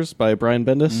Pictures by Brian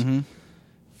Bendis. Mm-hmm.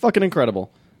 Fucking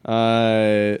incredible.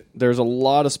 There's a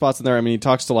lot of spots in there. I mean, he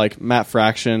talks to like Matt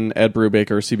Fraction, Ed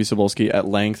Brubaker, C.B. Cebulski at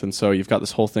length, and so you've got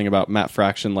this whole thing about Matt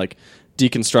Fraction like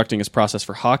deconstructing his process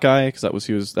for Hawkeye, because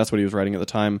that's what he was writing at the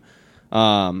time.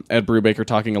 Ed Brubaker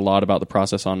talking a lot about the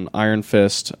process on Iron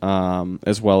Fist,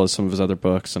 as well as some of his other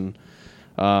books, and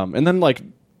then like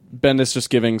Bendis just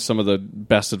giving some of the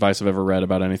best advice I've ever read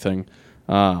about anything.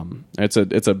 It's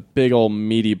a big old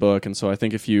meaty book, and so I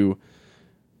think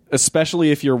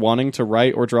especially if you're wanting to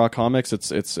write or draw comics,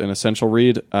 it's an essential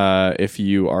read. If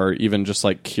you are even just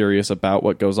like curious about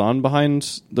what goes on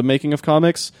behind the making of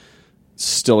comics,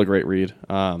 still a great read.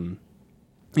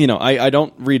 You know, I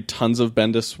don't read tons of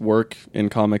Bendis work in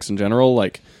comics in general.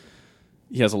 Like,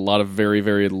 he has a lot of very,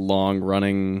 very long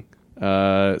running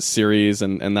series,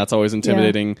 and that's always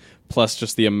intimidating. Yeah. Plus,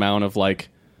 just the amount of like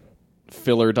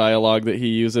filler dialogue that he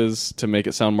uses to make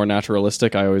it sound more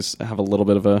naturalistic, I always have a little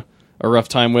bit of a rough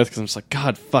time with, because I'm just like,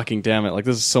 God fucking damn it! Like,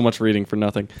 this is so much reading for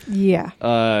nothing.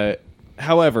 Yeah.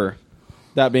 However,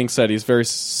 that being said, he's very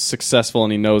successful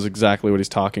and he knows exactly what he's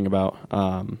talking about.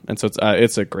 And so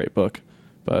it's a great book.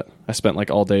 But I spent like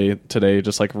all day today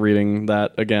just like reading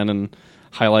that again and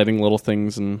highlighting little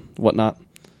things and whatnot.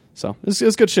 So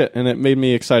it's good shit, and it made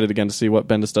me excited again to see what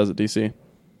Bendis does at DC. I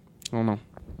don't know.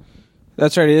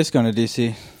 That's right, he is going to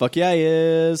DC. Fuck yeah, he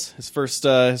is. His first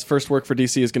work for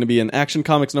DC is going to be in Action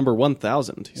Comics number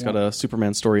 1000. He's got a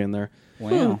Superman story in there.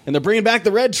 Wow. And they're bringing back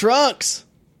the red trunks.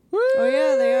 Woo! Oh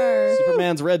yeah, they are.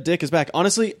 Superman's red dick is back.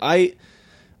 Honestly, I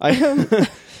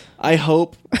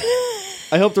hope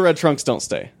the red trunks don't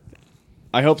stay.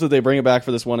 I hope that they bring it back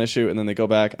for this one issue and then they go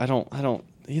back.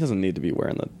 He doesn't need to be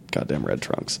wearing the goddamn red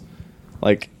trunks.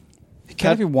 Like, he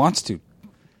can if he wants to.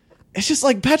 It's just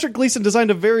like Patrick Gleason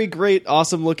designed a very great,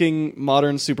 awesome looking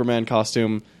modern Superman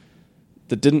costume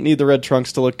that didn't need the red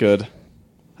trunks to look good.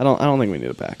 I don't think we need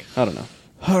it back. I don't know.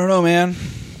 I don't know, man.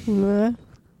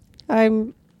 I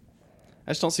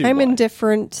just don't see I'm why.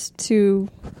 Indifferent to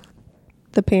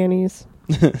the panties.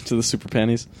 To the super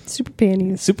panties. Super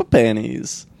panties. Super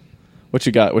panties. What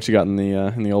you got in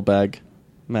the old bag?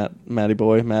 Matty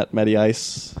boy, Matty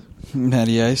Ice.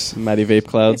 Matty Ice. Matty Vape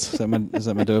Clouds. Is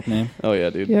that my dope name? Oh yeah,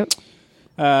 dude. Yep.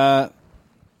 I'm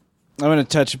going to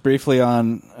touch briefly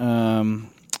on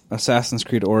Assassin's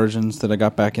Creed Origins that I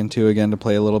got back into again to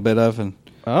play a little bit of, and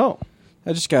all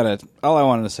I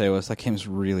wanted to say was that game's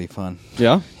really fun.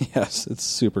 Yeah? Yes, it's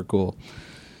super cool.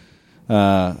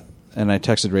 And I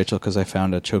texted Rachel because I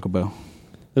found a chocobo.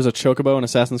 There's a chocobo in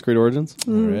Assassin's Creed Origins?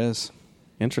 There is.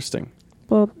 Interesting.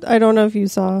 Well, I don't know if you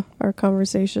saw our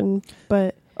conversation,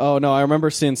 but... Oh, no, I remember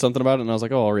seeing something about it, and I was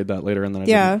like, oh, I'll read that later, and then I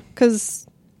didn't. Because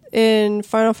in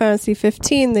Final Fantasy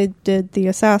 15, they did the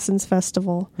Assassins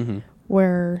Festival,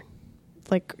 where,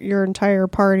 like, your entire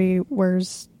party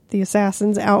wears the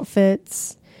Assassins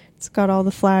outfits. It's got all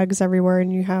the flags everywhere,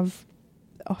 and you have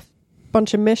a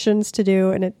bunch of missions to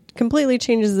do, and it completely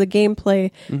changes the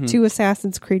gameplay to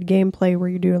Assassin's Creed gameplay, where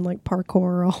you're doing like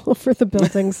parkour all over the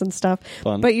buildings and stuff.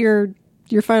 Fun. But you're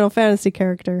your Final Fantasy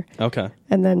character. Okay.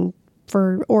 And then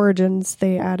for Origins,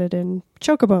 they added in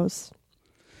chocobos.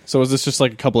 So is this just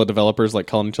like a couple of developers like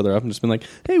calling each other up and just being like,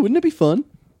 hey, wouldn't it be fun?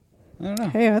 I don't know.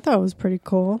 Hey, I thought it was pretty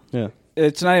cool. Yeah.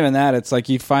 It's not even that. It's like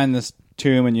you find this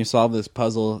tomb and you solve this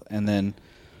puzzle, and then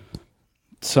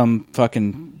some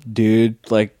fucking dude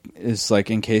like is like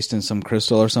encased in some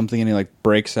crystal or something, and he like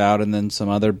breaks out, and then some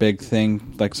other big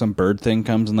thing, like some bird thing,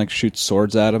 comes and like shoots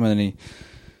swords at him, and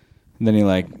And then he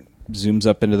like zooms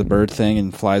up into the bird thing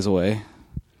and flies away.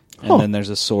 And then there's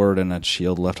a sword and a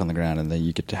shield left on the ground, and then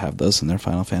you get to have those in their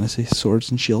Final Fantasy,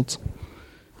 swords and shields.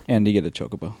 And you get a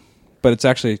chocobo. But it's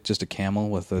actually just a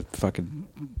camel with a fucking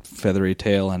feathery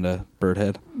tail and a bird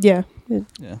head. Yeah.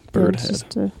 Yeah. Bird it's head.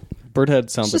 just a-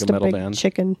 Birdhead sounds it's like just a metal big band.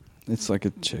 chicken. It's like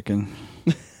a chicken.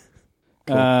 Cool.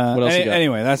 What else you got?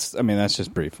 Anyway, that's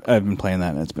just brief. I've been playing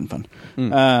that and it's been fun.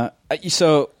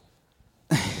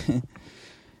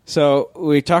 So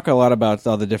we talk a lot about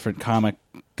all the different comic.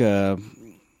 Oh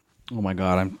my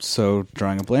god, I'm so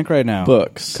drawing a blank right now.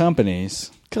 Books.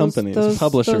 Companies, Those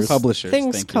publishers,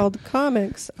 things thank you. called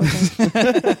comics.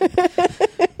 Okay.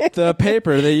 The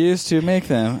paper they used to make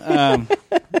them.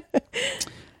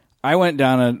 I went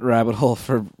down a rabbit hole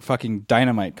for fucking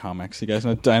Dynamite Comics. You guys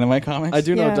know Dynamite Comics? I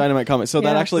do know Yeah. Dynamite Comics. So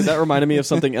Yeah. that reminded me of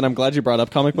something, and I'm glad you brought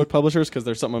up comic book publishers because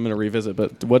there's something I'm going to revisit.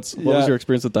 But what was your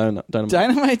experience with Dynamite?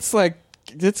 Dynamite's like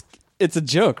it's a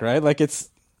joke, right? Like it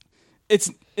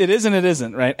is and it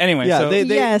isn't, right? Anyway, Yeah, so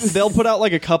Yes. they'll put out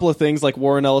like a couple of things like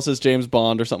Warren Ellis's James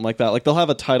Bond or something like that. Like they'll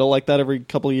have a title like that every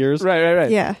couple of years.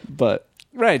 right. Yeah. But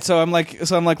Right, so I'm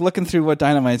like looking through what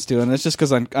Dynamite's doing. And it's just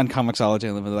because on Comixology,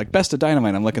 I'm like best of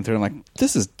Dynamite. I'm looking through. And I'm like,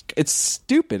 it's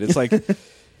stupid. It's like,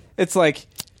 it's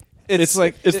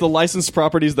the licensed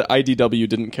properties that IDW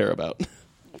didn't care about.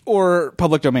 or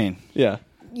public domain. Yeah.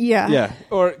 Yeah,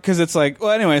 or because it's like,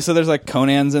 well, anyway. So there's like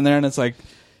Conan's in there, and it's like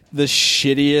the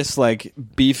shittiest like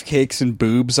beefcakes and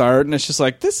boobs art, and it's just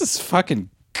like this is fucking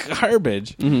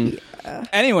garbage. Mm-hmm.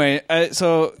 Anyway,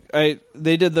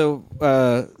 they did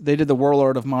the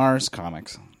Warlord of Mars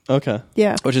comics. Okay.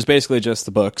 Yeah. Which is basically just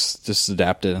the books, just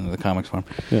adapted into the comics form.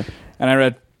 Yeah. And I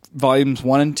read volumes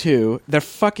 1 and 2. They're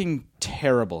fucking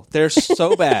terrible. They're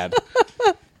so bad.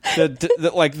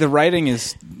 The writing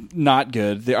is not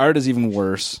good. The art is even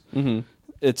worse. Mm-hmm.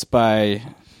 It's by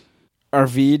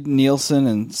Arvid Nielsen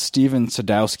and Steven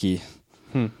Sadowski.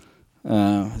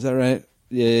 Is that right?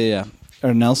 Yeah.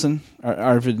 Or Nelson?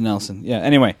 Arvid Nelson. Yeah.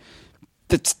 Anyway,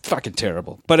 it's fucking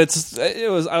terrible. But I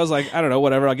was like, I don't know,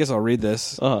 whatever. I guess I'll read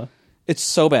this. Uh-huh. It's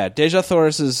so bad. Deja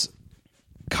Thoris's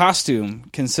costume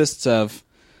consists of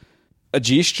a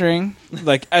G-string,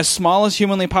 like as small as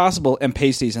humanly possible, and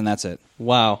pasties, and that's it.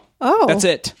 Wow. Oh. That's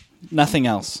it. Nothing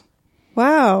else.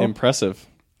 Wow. Impressive.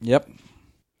 Yep.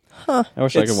 Huh. I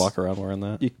wish I could walk around wearing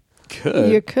that. You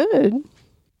could. You could.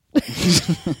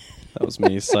 That was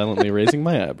me silently raising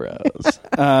my eyebrows.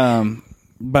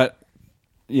 But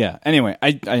yeah. Anyway,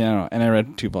 I don't know, and I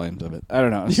read 2 volumes of it. I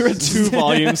don't know. You read 2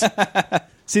 volumes.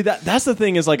 See, that's the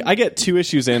thing is like I get 2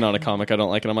 issues in on a comic I don't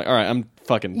like, and I'm like, all right, I'm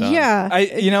fucking done. Yeah. I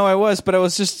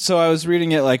was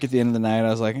reading it like at the end of the night. I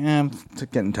was like, I'm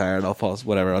getting tired. I'll fall.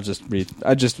 Whatever. I'll just read.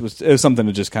 It was something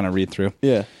to just kind of read through.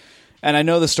 Yeah. And I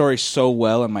know the story so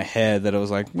well in my head that it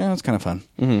was like, yeah, it's kind of fun.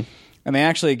 Mm-hmm. And they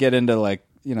actually get into like,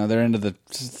 they're into the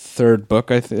 3rd book,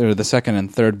 or the 2nd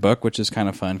and 3rd book, which is kind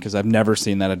of fun because I've never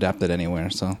seen that adapted anywhere.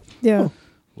 So Yeah.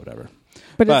 whatever.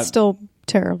 But it's still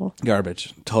terrible.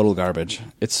 Garbage. Total garbage.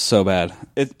 It's so bad.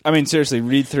 Seriously,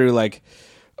 read through, like,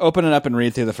 open it up and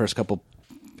read through the first couple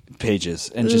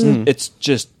pages, and just it's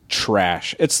just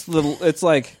trash. It's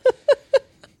like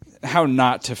how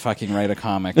not to fucking write a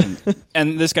comic,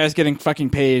 and this guy's getting fucking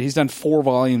paid. He's done 4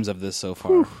 volumes of this so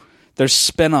far. There's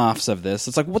spin-offs of this.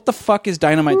 It's like, what the fuck is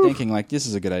Dynamite thinking? Like, this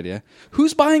is a good idea.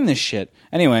 Who's buying this shit?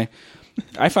 Anyway,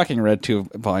 I fucking read 2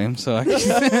 volumes, so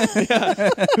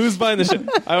Who's buying this shit?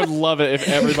 I would love it if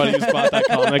everybody who's bought that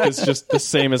comic is just the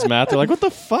same as Matt. They're like, what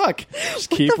the fuck? Just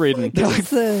keep reading. What's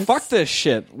this? fuck this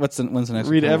shit. When's the next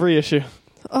Read one? every issue.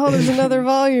 Oh, there's another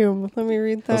volume. Let me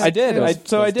read that. I did. Those- I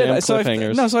those did. damn So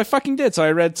cliffhangers. so I fucking did. So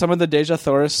I read some of the Deja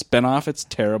Thoris spinoff. It's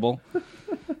terrible.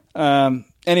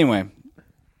 Anyway,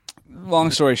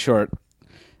 long story short,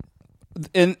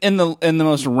 in the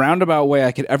most roundabout way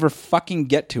I could ever fucking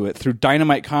get to it, through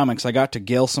Dynamite Comics, I got to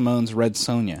Gail Simone's Red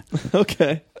Sonja.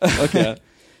 Okay.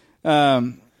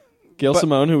 Gail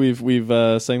Simone, who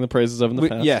we've sang the praises of in the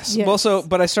past. Yes. Yes. Well,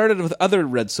 but I started with other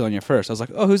Red Sonja first. I was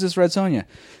like, oh, who's this Red Sonja?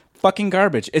 Fucking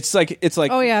garbage. It's like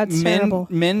Oh, yeah, it's terrible.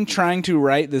 men trying to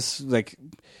write this like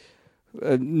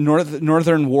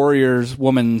Northern Warriors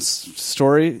woman's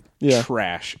story. Yeah.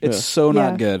 Trash. It's Yeah. so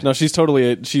not Yeah. good. No, she's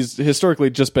historically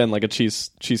just been like a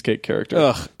cheesecake character.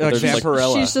 Ugh, They're like just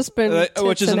Vampirella. She's just been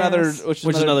which tits is and another ass. which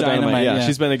which is another Dynamite. Yeah, yeah.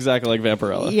 she's been exactly like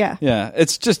Vampirella. Yeah. Yeah,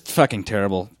 it's just fucking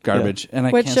terrible garbage, and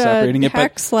I Which can't stop reading it.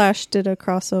 Hack Slash did a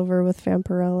crossover with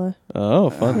Vampirella.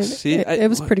 Oh, fun. See, it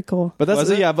was pretty cool. But Was that's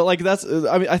it? yeah, but like that's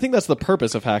I think that's the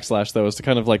purpose of Hack Slash though, is to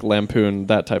kind of like lampoon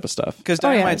that type of stuff. Because Oh,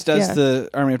 yeah, Dynamite does yeah. the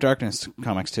Army of Darkness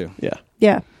comics too. Yeah.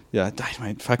 Yeah. Yeah,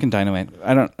 Dynamite, fucking Dynamite.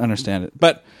 I don't understand it.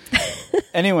 But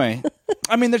anyway,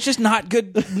 I mean, there's just not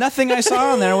good. Nothing I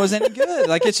saw on there was any good.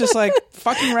 Like, it's just like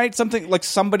fucking write something. Like,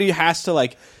 somebody has to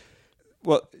like.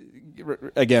 Well,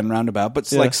 again, roundabout, but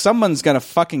it's like someone's gonna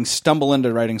fucking stumble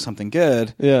into writing something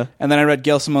good. Yeah. And then I read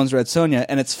Gail Simone's Red Sonja,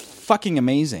 and it's fucking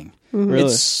amazing. Really?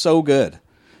 It's so good.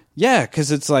 Yeah,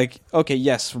 because it's like, okay,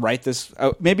 yes, write this.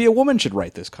 Maybe a woman should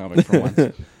write this comic for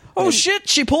once. Oh shit,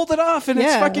 she pulled it off, and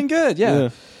it's fucking good. Yeah.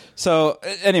 So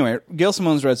anyway, Gail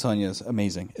Simone's Red Sonja is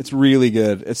amazing. It's really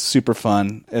good. It's super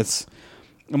fun. It's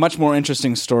a much more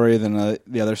interesting story than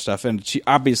the other stuff, and she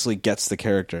obviously gets the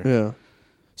character. Yeah.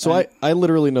 So I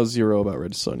literally know zero about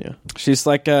Red Sonja. She's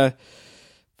like a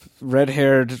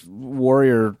red-haired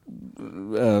warrior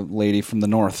lady from the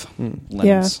north.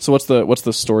 Yeah. So what's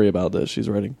the story about that she's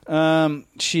writing?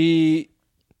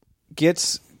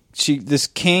 This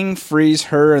king frees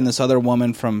her and this other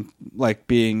woman from like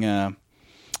being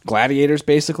gladiators,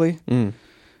 basically.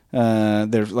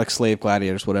 They're like slave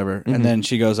gladiators, whatever. Mm-hmm. And then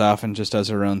she goes off and just does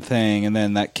her own thing. And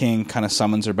then that king kind of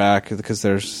summons her back because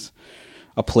there's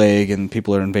a plague and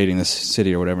people are invading this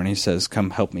city or whatever. And he says,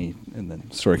 "Come help me." And then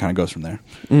the story kind of goes from there.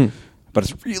 But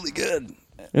it's really good.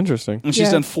 Interesting. And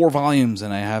she's done 4 volumes,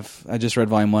 and I just read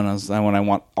volume 1. I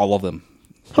want all of them.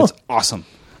 It's awesome.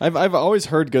 I've always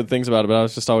heard good things about it, but I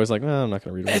was just always like, I'm not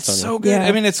going to read it. It's so good. Yeah.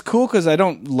 I mean, it's cool because I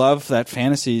don't love that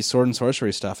fantasy sword and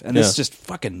sorcery stuff, and this just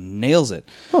fucking nails it.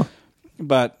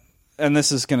 But, and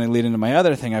this is going to lead into my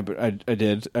other thing I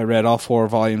did. I read all 4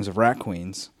 volumes of Rat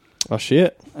Queens. Oh,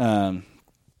 shit.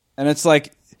 And it's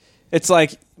like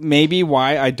maybe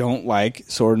why I don't like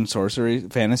sword and sorcery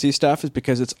fantasy stuff is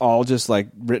because it's all just like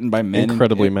written by men.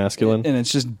 Incredibly masculine. And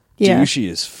it's just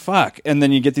douchey as fuck. And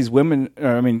then you get these women,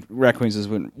 Rat Queens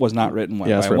was not written by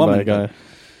a woman. By a guy.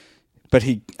 But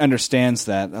he understands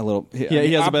that a little.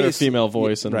 He has a better female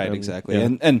voice. Right, exactly. Yeah.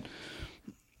 And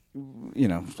you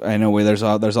know, I know there's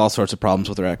all sorts of problems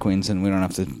with Rat Queens, and we don't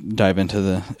have to dive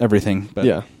into everything. But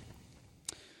yeah.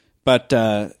 But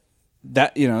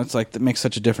that, you know, it's like that makes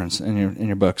such a difference in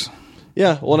your books.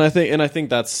 Yeah, well, and I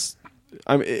think that's,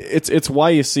 it's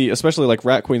why you see, especially like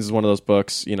Rat Queens is one of those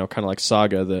books, you know, kind of like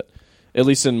Saga, that at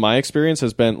least in my experience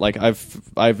has been like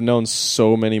I've known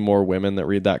so many more women that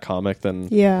read that comic than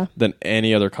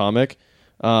any other comic,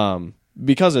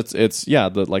 because it's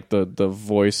the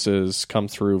voices come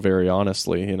through very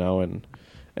honestly, you know, and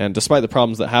despite the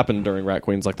problems that happened during Rat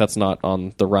Queens, like that's not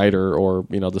on the writer or,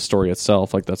 you know, the story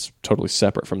itself. Like that's totally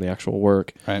separate from the actual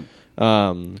work. Right.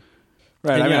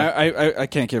 Right. I mean, I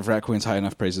can't give Rat Queens high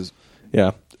enough praises.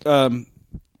 Yeah. But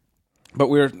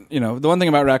the one thing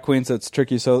about Rat Queens that's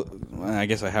tricky. So I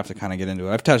guess I have to kind of get into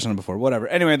it. I've touched on it before. Whatever.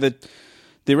 Anyway,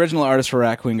 the original artist for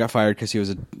Rat Queen got fired because he was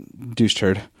a douche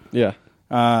turd. Yeah.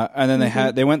 And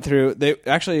then they went through.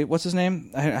 What's his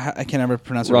name? I can't ever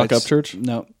pronounce it. Rock right. Upchurch?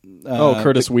 No.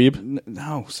 Curtis Weeb?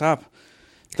 No, stop.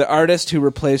 The artist who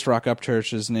replaced Rock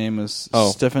Upchurch's name is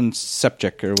Stefan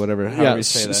Sepchik or whatever. How do you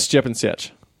say that? Stefan Sepchik.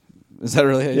 Is that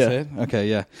really how you say it? Okay,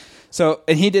 yeah. So,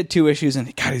 and he did 2 issues, and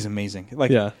God, he's amazing.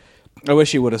 Like, I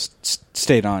wish he would have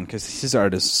stayed on because his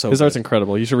art is so. His good. Art's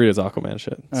incredible. You should read his Aquaman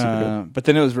shit. But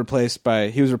then he was replaced by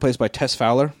Tess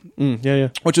Fowler. Yeah.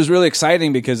 Which was really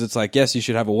exciting because it's like, yes, you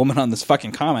should have a woman on this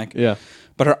fucking comic. Yeah.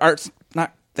 But her art's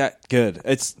not that good.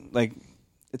 It's like,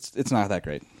 it's not that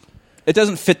great. It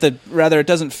doesn't fit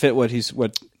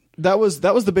what. That was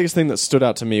the biggest thing that stood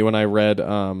out to me when I read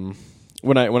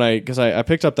because I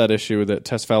picked up that issue that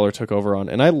Tess Fowler took over on,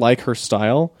 and I like her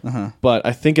style, but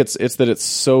I think it's that it's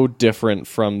so different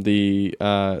from the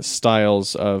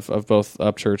styles of both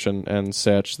Upchurch and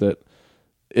Setch that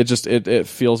it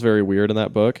feels very weird in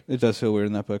that book. It does feel weird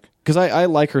in that book because I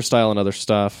like her style and other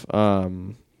stuff,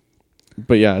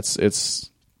 but yeah, it's.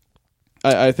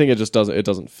 I think it just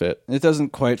doesn't fit. It doesn't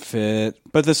quite fit,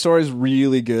 but the story's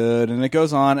really good, and it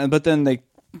goes on. But then I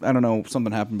don't know,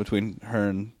 something happened between her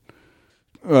and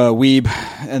Weeb,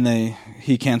 and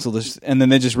he canceled this, and then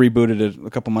they just rebooted it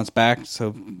a couple months back.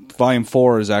 So Volume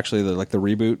 4 is actually the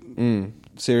reboot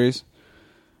series,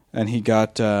 and he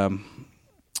got what's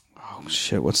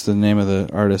the name of the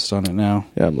artist on it now?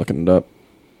 Yeah, I'm looking it up.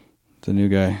 The new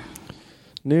guy.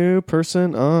 New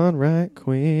person on Rat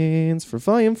Queens for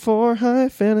Volume 4 High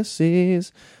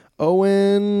Fantasies,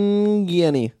 Owen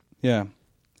Guiney. Yeah,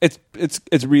 it's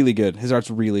really good. His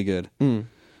art's really good.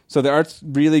 So the art's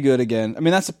really good again. I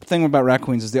mean, that's the thing about Rat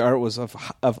Queens is the art was of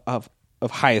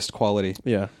highest quality.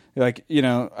 Yeah, like, you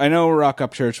know, I know Rock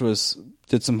Upchurch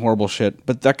did some horrible shit,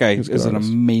 but that guy is an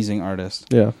amazing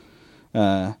artist. Yeah.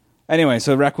 Anyway,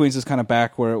 so Rat Queens is kind of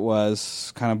back where it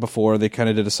was kind of before. They kind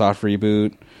of did a soft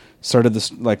reboot. Started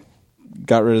this,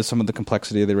 got rid of some of the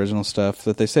complexity of the original stuff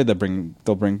that they say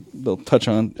they'll touch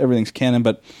on. Everything's canon,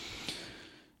 but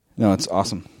No, it's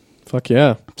awesome. Fuck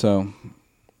yeah. So,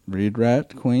 read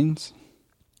Rat Queens.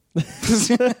 I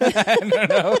don't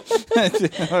know.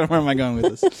 Where am I going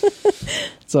with this?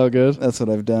 It's all good. That's what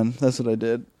I've done. That's what I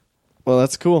did. Well,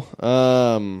 that's cool.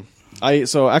 So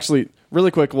actually,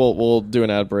 really quick, we'll do an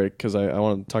ad break because I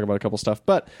want to talk about a couple stuff.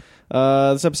 But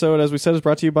this episode, as we said, is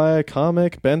brought to you by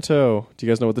Comic Bento. Do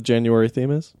you guys know what the January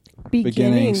theme is?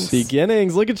 Beginnings.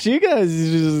 Beginnings. Look at you guys.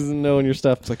 You just knowing your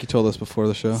stuff. It's like you told us before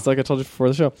the show. It's like I told you before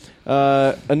the show.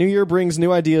 A new year brings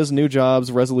new ideas, new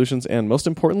jobs, resolutions, and most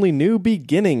importantly, new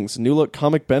beginnings. New Look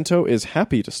Comic Bento is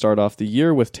happy to start off the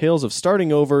year with tales of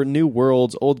starting over, new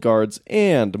worlds, old guards,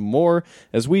 and more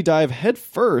as we dive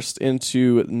headfirst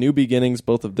into new beginnings,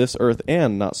 both of this earth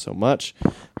and not so much.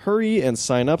 Hurry and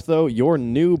sign up, though. Your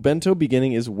new bento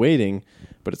beginning is waiting,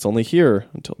 but it's only here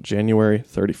until January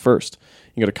 31st.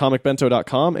 You can go to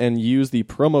comicbento.com and use the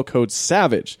promo code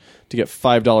SAVAGE to get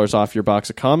 $5 off your box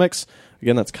of comics.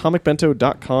 Again, that's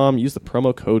comicbento.com. Use the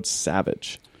promo code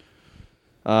SAVAGE.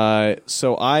 We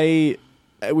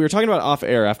were talking about off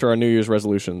air after our New Year's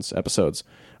resolutions episodes.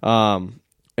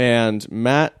 And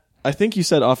Matt, I think you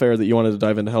said off air that you wanted to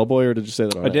dive into Hellboy, or did you say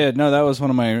that already? I did. No, that was one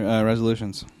of my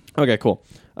resolutions. Okay, cool.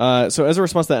 So as a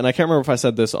response to that, and I can't remember if I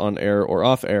said this on air or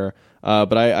off air,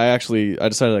 but I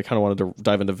decided I kind of wanted to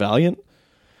dive into Valiant.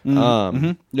 Yeah,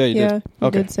 you did. You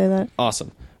Okay. did say that.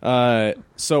 Awesome.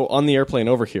 So on the airplane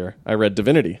over here, I read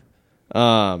Divinity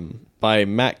by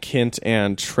Matt Kint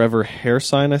and Trevor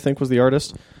Hairsine, I think was the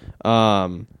artist.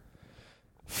 Fuck,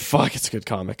 it's a good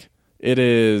comic. It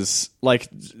is like,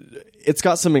 it's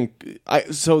got some.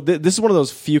 This is one of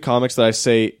those few comics that I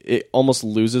say it almost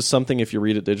loses something if you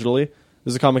read it digitally.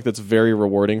 This is a comic that's very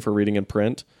rewarding for reading in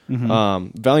print.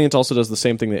 Mm-hmm. Valiant also does the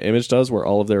same thing that Image does, where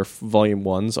all of their volume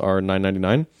ones are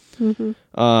 $9.99. Mm-hmm.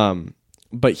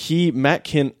 But Matt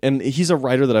Kint, and he's a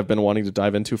writer that I've been wanting to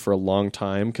dive into for a long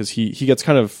time because he gets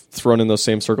kind of thrown in those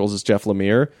same circles as Jeff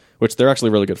Lemire, which they're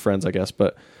actually really good friends, I guess.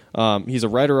 But he's a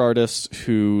writer-artist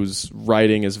whose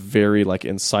writing is very like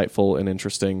insightful and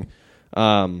interesting.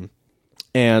 And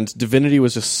Divinity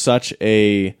was just such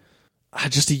a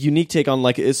unique take on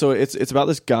it's about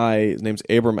this guy. His name's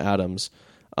Abram Adams,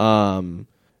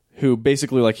 who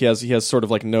basically like he has sort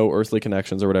of like no earthly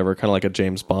connections or whatever, kind of like a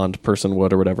James Bond person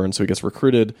would or whatever, and so he gets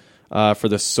recruited for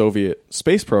this Soviet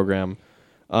space program,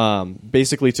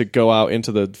 basically to go out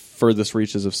into the furthest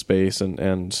reaches of space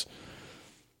and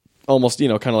almost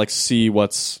kind of like see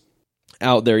what's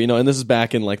out there, and this is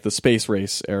back in like the space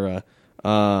race era,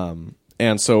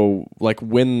 and so like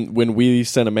when we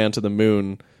sent a man to the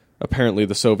moon. Apparently,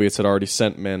 the Soviets had already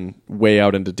sent men way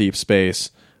out into deep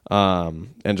space and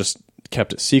just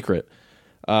kept it secret.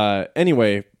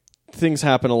 Anyway, things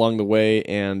happen along the way,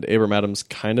 and Abram Adams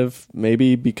kind of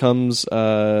maybe becomes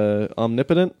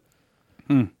omnipotent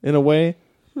in a way.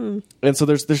 And so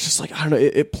there's just like, I don't know,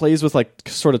 it plays with like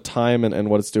sort of time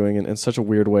and what it's doing in such a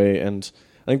weird way. And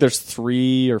I think there's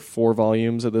 3 or 4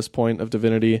 volumes at this point of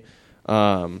Divinity.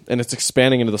 And it's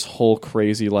expanding into this whole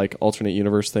crazy like alternate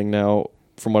universe thing now,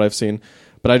 from what I've seen.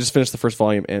 But I just finished the first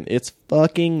volume and it's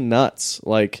fucking nuts.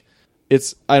 Like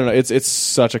it's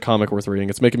such a comic worth reading.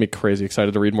 It's making me crazy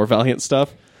excited to read more Valiant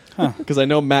stuff. Because I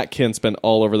know Matt Kint's been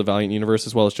all over the Valiant universe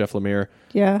as well as Jeff Lemire.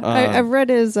 Yeah. I've read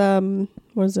his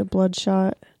what is it,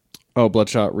 Bloodshot? Oh,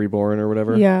 Bloodshot Reborn or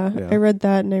whatever. Yeah. I read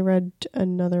that, and I read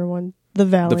another one. The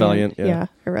Valiant. Yeah,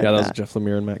 I read that. Yeah, that was a Jeff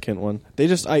Lemire and Matt Kint one. They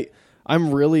just I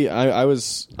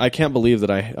can't believe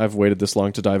that I've waited this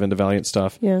long to dive into Valiant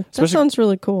stuff. Yeah, that sounds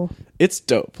really cool. It's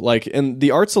dope. Like, and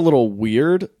the art's a little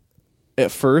weird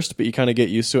at first, but you kind of get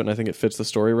used to it, and I think it fits the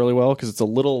story really well because it's a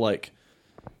little like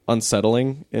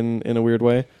unsettling in a weird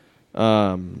way.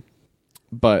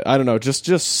 But I don't know, just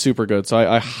super good. So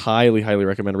I highly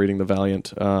recommend reading the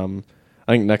Valiant. I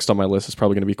think next on my list is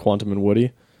probably going to be Quantum and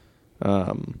Woody.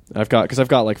 I've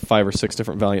got like 5 or 6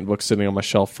 different Valiant books sitting on my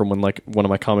shelf from when like one of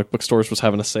my comic book stores was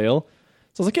having a sale.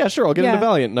 So I was like, yeah, sure, I'll get into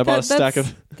Valiant. And I bought a stack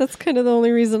of... That's kind of the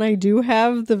only reason I do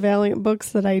have the Valiant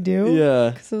books that I do.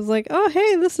 Yeah. Because I was like, oh,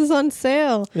 hey, this is on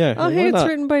sale. Yeah. Oh, hey, it's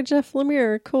written by Jeff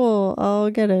Lemire. Cool, I'll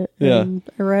get it. Yeah. And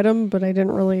I read them, but I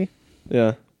didn't really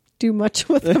do much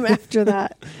with them after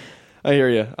that. I hear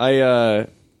you.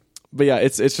 But yeah,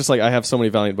 it's just like I have so many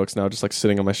Valiant books now just like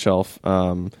sitting on my shelf.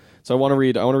 So I want to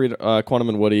read Quantum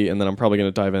and Woody, and then I'm probably going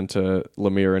to dive into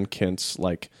Lemire and Kint's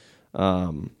like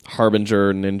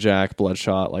Harbinger, Ninjak,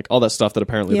 Bloodshot, like all that stuff that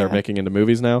apparently they're making into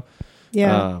movies now.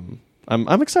 Yeah.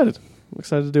 I'm excited. I'm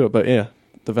excited to do it. But yeah,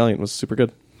 the Valiant was super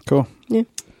good. Cool. Yeah.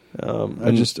 I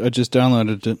just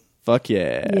downloaded it. Fuck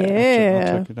yeah.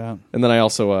 Yeah. I'll check it out. And then I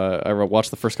also I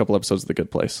watched the first couple episodes of The Good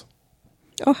Place.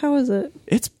 Oh, how is it?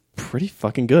 It's pretty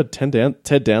fucking good.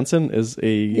 Ted Danson is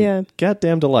a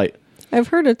goddamn delight. I've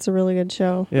heard it's a really good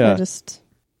show. Yeah. I just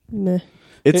meh.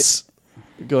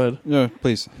 Go ahead. No,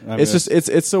 please.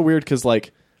 It's so weird because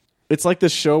like it's like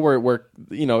this show where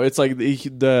you know it's like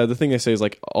the thing they say is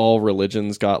like all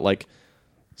religions got like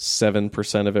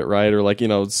 7% of it right, or like, you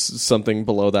know, something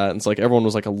below that, and it's like everyone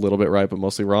was like a little bit right but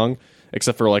mostly wrong,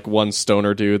 except for like one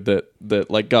stoner dude that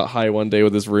like got high one day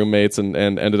with his roommates and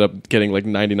ended up getting like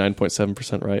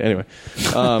 99.7% right. Anyway,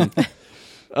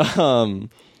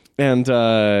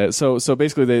 so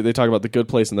basically they talk about the good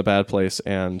place and the bad place,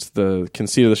 and the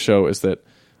conceit of the show is that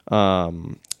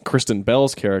Kristen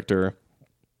Bell's character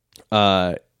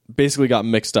basically got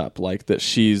mixed up, like that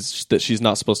she's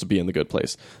not supposed to be in the good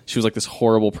place. She was like this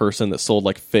horrible person that sold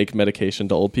like fake medication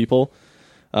to old people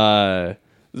for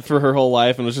her whole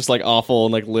life, and was just like awful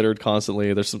and like littered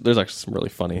constantly. There's actually some really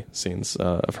funny scenes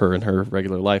of her in her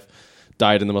regular life.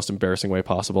 Died in the most embarrassing way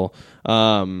possible.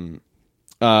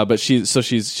 But she's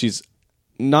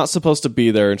not supposed to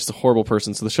be there, and she's a horrible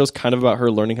person. So the show's kind of about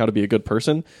her learning how to be a good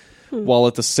person, while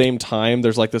at the same time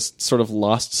there's like this sort of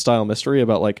Lost style mystery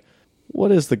about like, what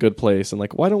is the good place, and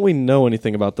like why don't we know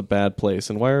anything about the bad place,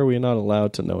 and why are we not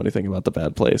allowed to know anything about the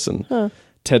bad place? And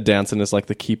Ted Danson is like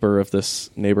the keeper of this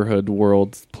neighborhood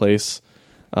world place.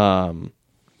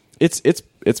 It's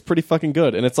pretty fucking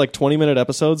good, and it's like 20-minute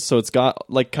episodes, so it's got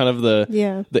like kind of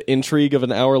the intrigue of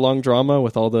an hour-long drama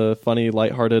with all the funny,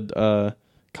 lighthearted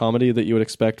comedy that you would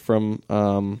expect from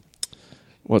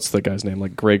what's the guy's name,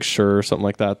 like Greg Schur or something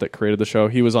like that created the show.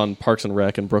 He was on Parks and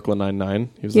Rec and Brooklyn Nine-Nine.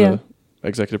 He was the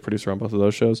executive producer on both of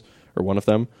those shows, or one of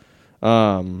them.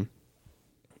 I don't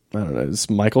know,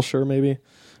 it's Michael Schur maybe.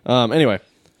 Anyway,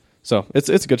 so it's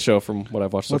a good show from what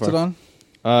I've watched so far. What's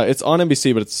it on? It's on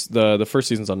NBC, but it's the first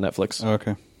season's on Netflix. Oh,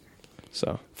 okay.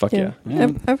 So fuck yeah.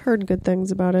 I've heard good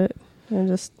things about it.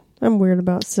 I'm weird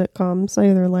about sitcoms.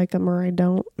 I either like them or I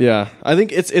don't. Yeah, I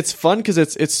think it's fun because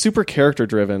it's super character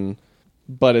driven,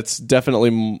 but it's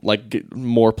definitely like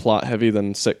more plot heavy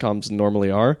than sitcoms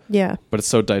normally are. Yeah, but it's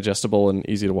so digestible and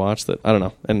easy to watch that I don't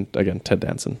know. And again, Ted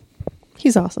Danson,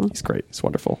 he's awesome. He's great. He's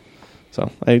wonderful. So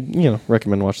I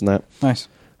recommend watching that. Nice.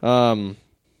 Well,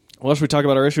 should we talk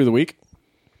about our issue of the week?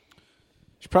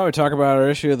 Should probably talk about our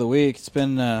issue of the week. It's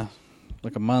been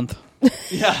like a month.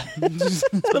 Yeah, it's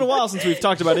been a while since we've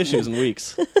talked about issues in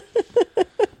weeks.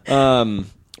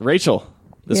 Rachel,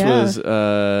 this was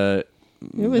it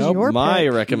was your my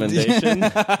pick. recommendation.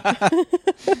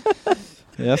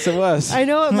 Yes, it was. I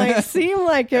know it might seem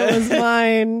like it was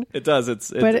mine. It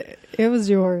does. But it was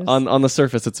yours. On the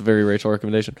surface, it's a very Rachel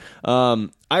recommendation.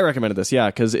 I recommended this,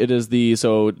 because it is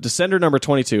Descender number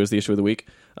 22 is the issue of the week.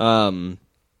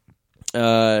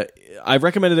 I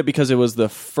recommended it because it was the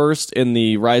first in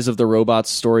the Rise of the Robots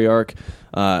story arc.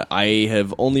 I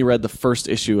have only read the first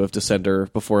issue of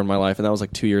Descender before in my life, and that was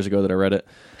like 2 years ago that I read it.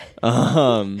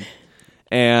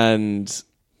 And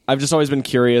I've just always been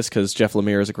curious because Jeff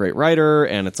Lemire is a great writer,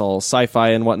 and it's all sci-fi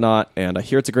and whatnot, and I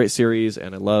hear it's a great series,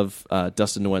 and I love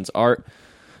Dustin Nguyen's art.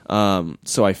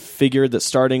 So I figured that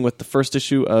starting with the first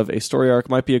issue of a story arc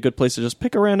might be a good place to just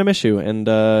pick a random issue and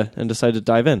decide to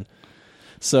dive in.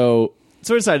 So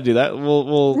we decided to do that.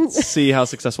 We'll see how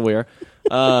successful we are,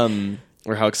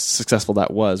 or how successful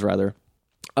that was, rather.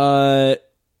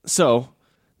 So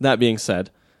that being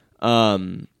said,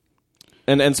 and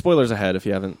spoilers ahead if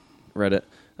you haven't read it.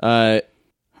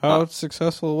 How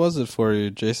successful was it for you,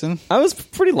 Jason? I was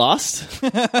pretty lost.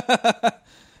 I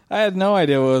had no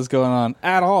idea what was going on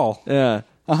at all. Yeah,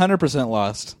 100%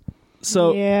 lost.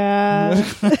 So yeah,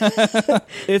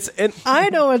 I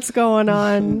know what's going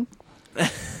on.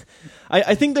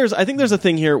 I think there's a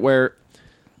thing here where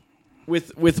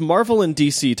with Marvel and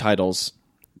DC titles,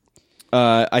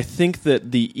 I think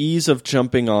that the ease of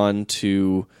jumping on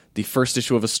to the first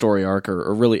issue of a story arc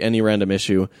or really any random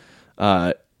issue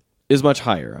is much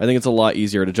higher. I think it's a lot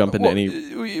easier to jump into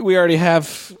any. We already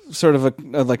have sort of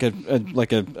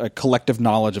a collective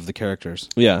knowledge of the characters.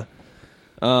 Yeah.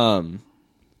 And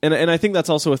I think that's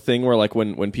also a thing where like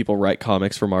when people write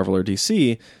comics for Marvel or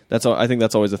DC, I think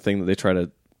that's always a thing that they try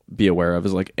to be aware of,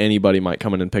 is like anybody might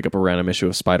come in and pick up a random issue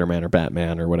of Spider-Man or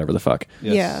Batman or whatever the fuck.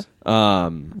 Yes. Yeah.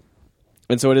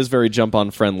 And so it is very jump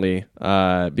on friendly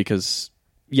because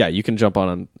you can jump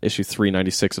on issue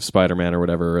 396 of Spider-Man or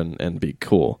whatever and be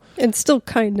cool. And still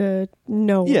kind of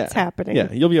know what's happening.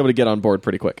 Yeah, you'll be able to get on board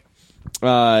pretty quick.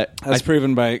 As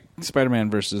proven by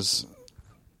Spider-Man versus...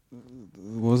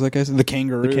 What was that guy's name? The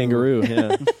Kangaroo. The Kangaroo,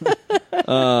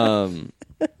 yeah.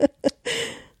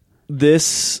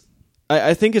 This...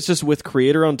 I think it's just with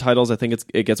creator-owned titles, I think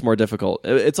it gets more difficult.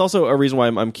 It's also a reason why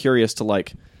I'm curious to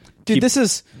like... Dude, this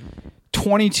is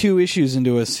 22 issues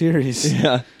into a series.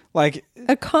 Yeah. Like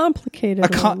A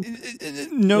complicated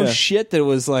one. shit that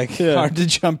was like hard to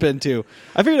jump into.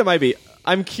 I figured it might be.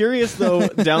 I'm curious though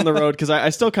down the road because I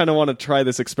still kind of want to try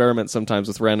this experiment sometimes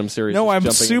with random series. No, I'm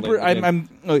just jumping super. in late in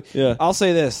the game. Yeah. I'll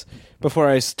say this before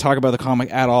I talk about the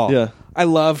comic at all. Yeah. I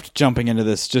loved jumping into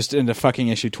this, just into fucking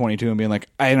issue 22 and being like,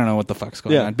 I don't know what the fuck's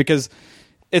going on, because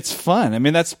it's fun. I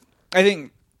mean, I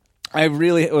think I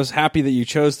really was happy that you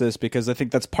chose this, because I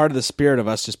think that's part of the spirit of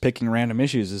us just picking random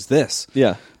issues is this.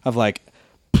 Yeah. Of like,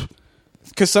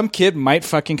 because some kid might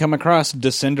fucking come across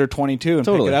Descender 22 and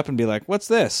pick it up and be like, what's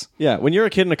this? Yeah, when you're a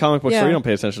kid in a comic book store, Yeah. you don't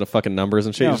pay attention to fucking numbers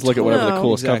and shit. No, You just look at whatever the no.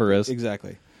 coolest cover is.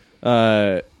 Exactly.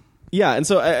 Yeah, and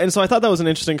so I thought that was an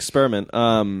interesting experiment.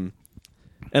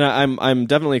 And I'm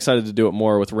definitely excited to do it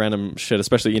more with random shit,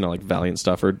 especially, like Valiant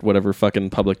stuff or whatever fucking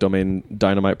public domain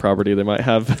Dynamite property they might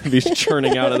have be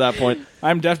churning out at that point.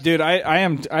 I'm dude.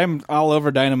 I'm all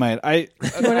over Dynamite. I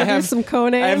have some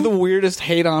Conan? I have the weirdest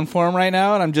hate on for him right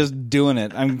now, and I'm just doing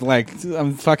it.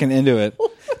 I'm fucking into it.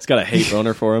 It's got a hate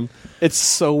boner for him. It's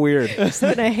so weird.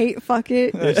 And I hate fuck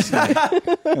it.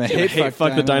 And I hate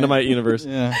fuck the Dynamite universe.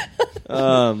 Yeah.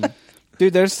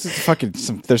 Dude, there's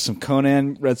some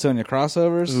Conan Red Sonja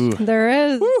crossovers. There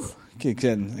is.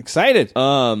 Getting excited.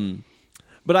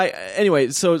 But anyway,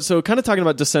 so kind of talking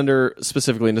about Descender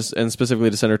specifically, and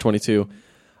specifically Descender 22,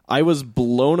 I was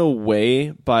blown away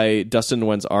by Dustin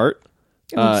Nguyen's art.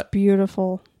 It looks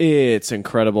beautiful. It's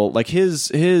incredible. Like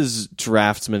his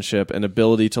draftsmanship and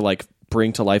ability to like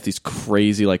bring to life these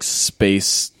crazy like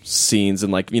space scenes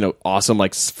and like, awesome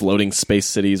like floating space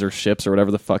cities or ships or whatever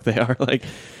the fuck they are. Like,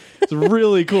 it's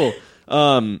really cool.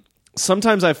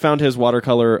 Sometimes I've found his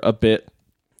watercolor a bit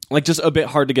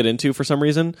hard to get into for some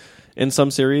reason in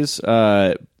some series.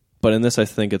 But in this, I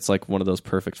think it's like one of those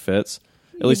perfect fits,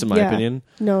 at least in my opinion.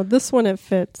 No, this one, it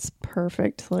fits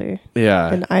perfectly.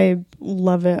 Yeah. And I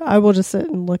love it. I will just sit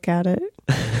and look at it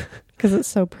because it's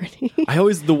so pretty.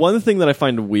 The one thing that I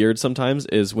find weird sometimes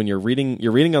is when you're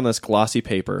reading on this glossy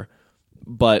paper,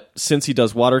 but since he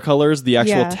does watercolors, the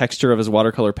actual texture of his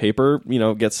watercolor paper,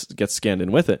 gets scanned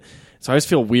in with it. So I always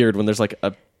feel weird when there's like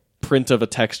a print of a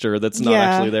texture that's not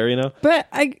actually there, But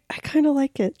I kind of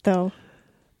like it though.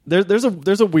 There's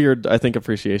a weird, I think,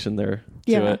 appreciation there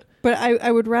to it. But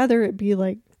I would rather it be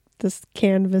like this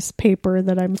canvas paper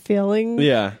that I'm feeling.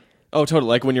 Yeah. Oh, totally.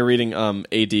 Like when you're reading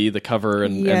AD, the cover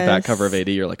and back cover of AD,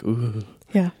 you're like, ooh.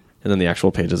 Yeah. And then the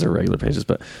actual pages are regular pages,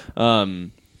 but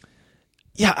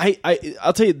yeah,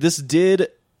 I'll tell you,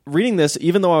 reading this,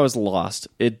 even though I was lost,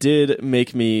 it did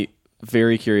make me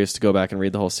very curious to go back and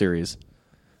read the whole series.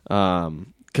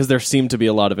 Because there seemed to be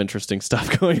a lot of interesting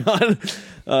stuff going on.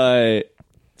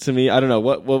 To me, I don't know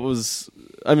what was.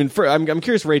 I mean, I'm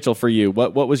curious, Rachel, for you,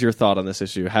 what was your thought on this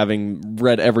issue, having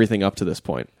read everything up to this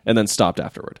point and then stopped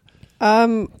afterward?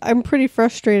 I'm pretty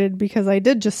frustrated because I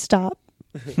did just stop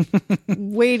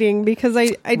waiting because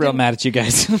I real mad at you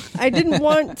guys. I didn't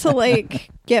want to like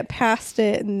get past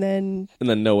it and then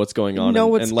know what's going on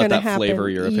and let that flavor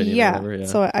your opinion. Yeah. Or whatever,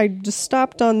 So I just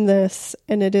stopped on this,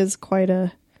 and it is quite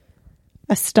a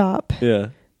stop. Yeah.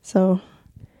 So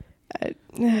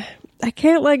I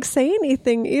can't like say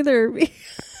anything either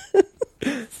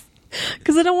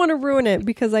because I don't want to ruin it,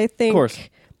 because I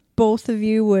think both of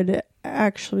you would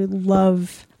actually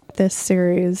love this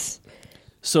series.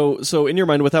 So in your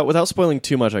mind, without spoiling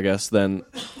too much, I guess, then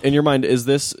in your mind, is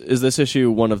this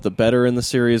issue one of the better in the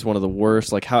series, one of the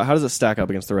worst? Like how does it stack up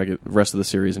against the rest of the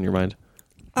series in your mind?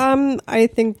 I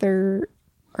think there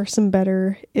are some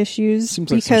better issues.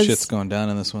 Seems like some shit's going down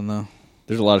in this one, though.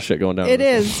 There's a lot of shit going down. It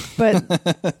is,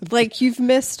 but like you've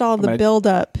missed all the build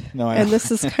up, and this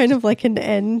is kind of like an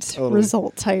end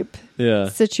result type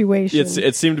situation.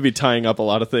 It seemed to be tying up a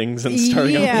lot of things and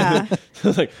starting up.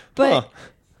 Like,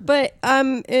 but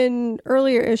in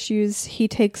earlier issues, he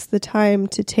takes the time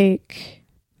to take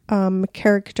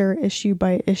character issue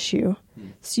by issue.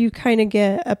 So you kind of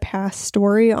get a past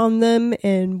story on them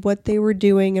and what they were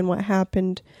doing and what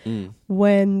happened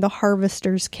when the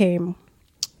harvesters came.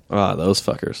 Ah, those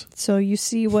fuckers. So you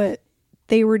see what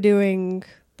they were doing,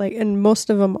 like, and most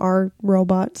of them are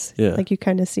robots. Yeah. Like you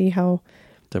kind of see how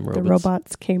the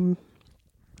robots came.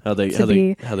 How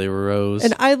they rose.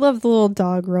 And I love the little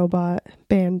dog robot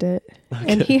Bandit. Okay.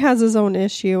 And he has his own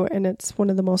issue, and it's one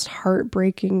of the most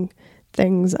heartbreaking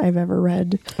things I've ever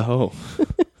read. Oh.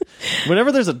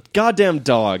 Whenever there's a goddamn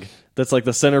dog that's like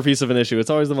the centerpiece of an issue, it's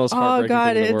always the most heartbreaking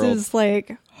thing in the world. It is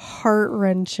like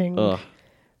heart-wrenching.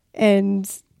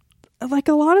 And like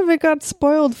a lot of it got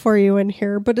spoiled for you in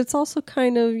here, but it's also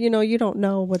kind of, you don't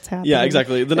know what's happening. Yeah,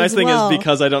 exactly. The nice as thing well. is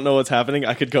because I don't know what's happening,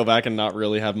 I could go back and not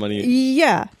really have money.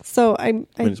 Yeah, so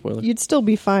spoiler. you'd still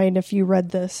be fine if you read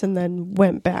this and then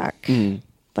went back. Mm.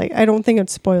 Like, I don't think it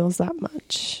spoils that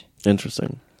much.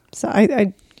 Interesting. So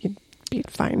you'd be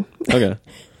fine. Okay.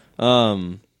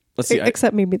 Let's see.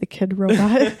 Except maybe the kid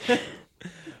robot.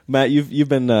 Matt, you've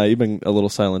been a little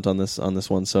silent on this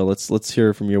one, so let's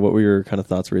hear from you. What were your kind of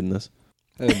thoughts reading this?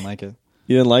 I didn't like it.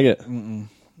 You didn't like it?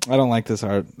 I don't like this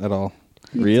art at all.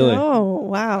 Really? Oh,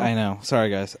 wow. I know. Sorry,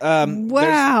 guys.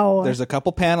 Wow. There's a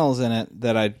couple panels in it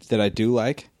that I do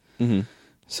like. Mm-hmm.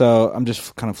 So I'm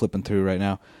just kind of flipping through right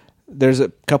now. There's a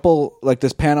couple, like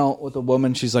this panel with a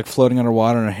woman. She's like floating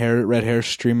underwater and her red hair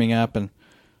streaming up, and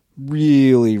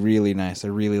really, really nice. I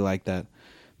really like that.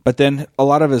 But then a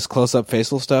lot of his close-up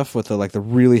facial stuff with the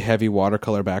really heavy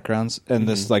watercolor backgrounds and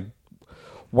this like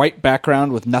white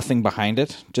background with nothing behind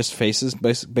it, just faces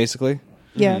basically.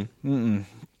 Yeah. Don't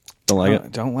like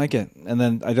it. Don't like it. And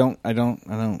then I don't.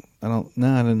 No,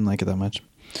 I didn't like it that much.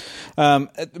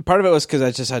 Part of it was because I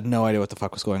just had no idea what the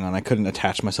fuck was going on. I couldn't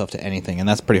attach myself to anything, and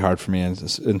that's pretty hard for me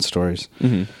in stories.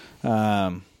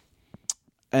 Mm-hmm.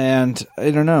 And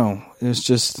I don't know. It was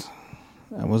just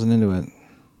I wasn't into it.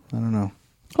 I don't know.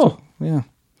 Oh, Yeah.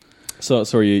 so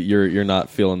are you're not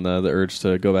feeling the urge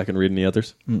to go back and read any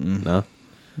others? Mm-mm.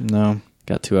 No.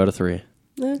 Got 2 out of 3.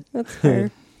 That's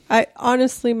fair. I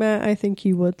honestly, Matt, I think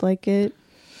you would like it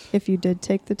if you did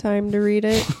take the time to read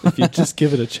it. If you just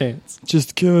give it a chance.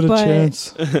 Just give it a But-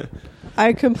 chance.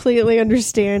 I completely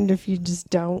understand if you just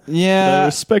don't. I Yeah.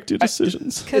 respect your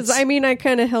decisions. Because, I mean, I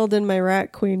kind of held in my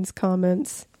Rat Queen's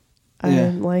comments. I Yeah.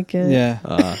 didn't like it. Yeah.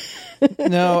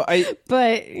 No,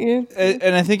 But,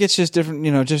 and I think it's just different.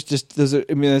 Just those are.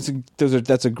 I mean,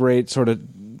 that's a great sort of.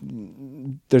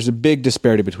 There's a big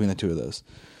disparity between the two of those.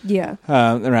 yeah.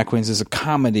 The Rat Queens is a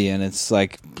comedy and it's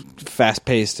like fast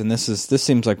paced, and this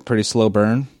seems like pretty slow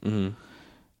burn. Mm-hmm.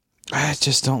 I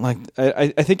just don't like. I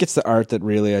think it's the art that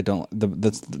really I don't.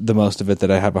 That's the most of it that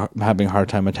I'm having a hard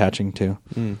time attaching to.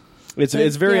 It's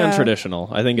very Yeah. untraditional.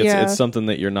 I think Yeah. it's something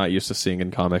that you're not used to seeing in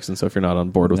comics, and so if you're not on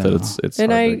board with No. it, it's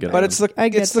And hard I- to get But on. it's the I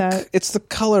get it's the that. it's the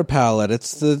color palette.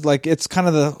 It's it's kind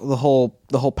of the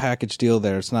whole package deal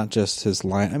there. It's not just his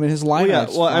line. I mean, his line.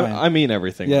 art's fine. I mean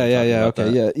everything. yeah, when I'm yeah, talking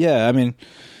yeah. about Okay, yeah. I mean,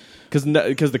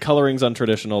 because the coloring's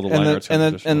untraditional, the line art's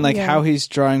untraditional. and like Yeah. how he's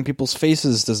drawing people's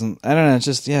faces doesn't. I don't know. It's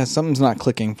just something's not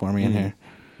clicking for me in here.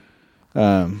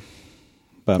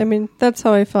 But I mean, that's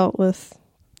how I felt with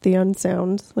the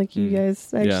Unsound. Like, you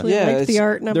guys actually Yeah, like the it's-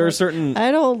 art. And I'm there are like, certain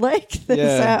I don't like this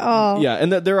Yeah. at all. yeah,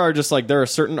 and there are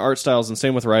certain art styles, and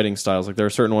same with writing styles. Like there are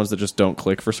certain ones that just don't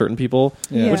click for certain people,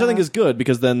 Yeah. which I think is good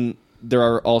because then there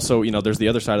are also there's the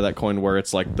other side of that coin where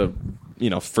it's like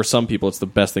for some people it's the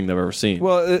best thing they've ever seen.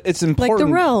 well, it's Like important.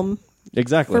 The Realm.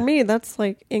 Exactly. For me, that's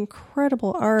like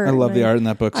incredible art. I love and the art in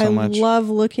that book so I much. love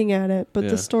looking at it, but Yeah.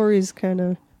 the story's kind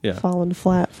of Yeah. fallen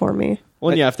flat for me.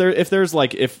 Well, yeah, if there's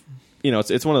like it's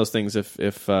one of those things.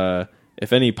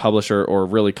 If any publisher or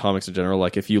really comics in general,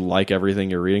 like if you like everything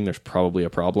you're reading, there's probably a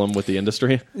problem with the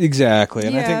industry. Exactly,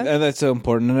 and I Yeah. think that's so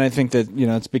important. And I think that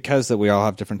it's because that we all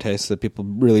have different tastes that people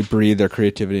really breathe their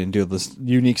creativity and do this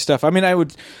unique stuff. I mean,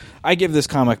 I give this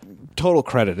comic total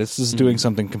credit. This is doing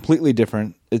something completely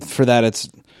different. For that, it's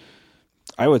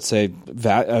I would say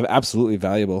absolutely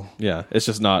valuable. Yeah, it's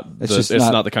just not. It's It's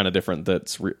not- not the kind of different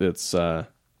that's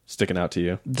sticking out to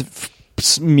you.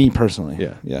 Me personally,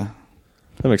 Yeah.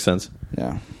 That makes sense.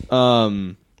 yeah.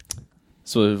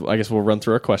 So I guess we'll run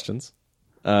through our questions.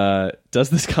 Does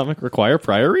this comic require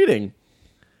prior reading?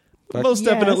 Most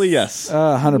Yes. definitely yes.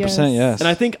 100% yes. And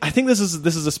I think this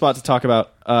is a spot to talk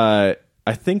about.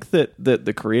 I think that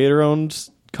the creator owned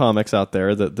comics out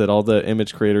there, that all the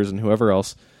image creators and whoever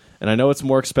else, and I know it's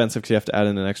more expensive because you have to add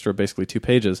in an extra basically 2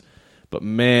 pages. But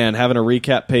man, having a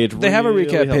recap page, They have a really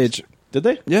recap helps. page. Did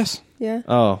they? Yes, Yeah.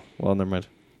 Oh well, never mind.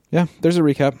 yeah. There's a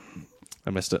recap. I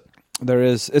missed it. There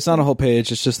is. It's not a whole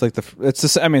page. It's just like it's the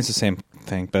same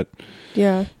thing, but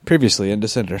Yeah. previously in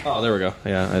Dissenter. Oh, there we go.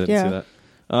 Yeah, I didn't Yeah. see that.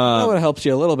 That would have helped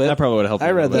you a little bit. That probably would have helped. I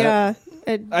me a read little that.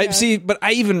 bit. Yeah. I see, but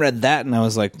I even read that and I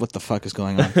was like, "What the fuck is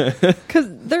going on?" Because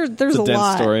there's It's a a dense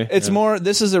lot. story. It's Yeah. more.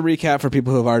 This is a recap for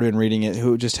people who have already been reading it,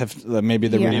 who just have maybe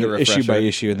they're Yeah. reading Need a issue by refresher.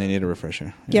 issue and they need a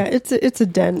refresher. Yeah, it's a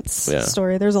dense Yeah.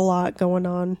 story. There's a lot going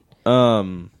on.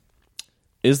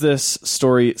 Is this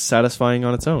story satisfying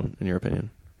on its own, in your opinion,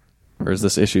 or is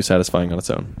this issue satisfying on its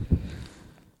own?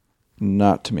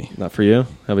 Not to me. Not for you.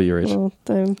 How about you, Rach? Well,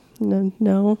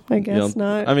 no, I You guess don't-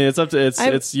 not. I mean, it's up to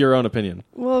I'm- it's your own opinion.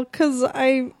 Well, because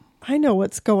I know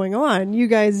what's going on. You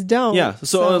guys don't. Yeah.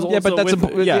 So Yeah, but that's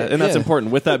and that's yeah.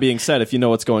 important. With that being said, if you know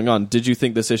what's going on, did you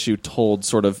think this issue told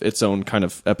sort of its own kind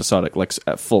of episodic, like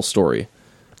full story,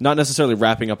 not necessarily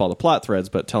wrapping up all the plot threads,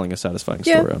 but telling a satisfying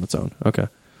story on its own? Okay.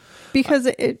 Because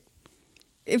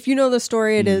if you know the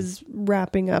story, it is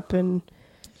wrapping up and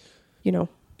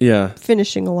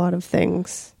finishing a lot of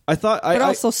things. I thought, but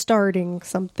also starting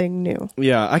something new.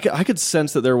 Yeah, I could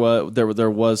sense that there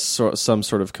was some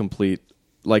sort of complete,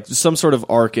 like some sort of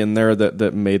arc in there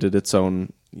that made it its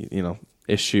own,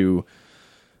 issue.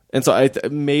 And so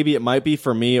maybe it might be,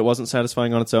 for me, it wasn't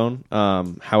satisfying on its own.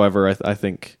 However, I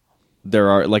think there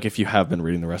are, like, if you have been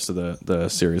reading the rest of the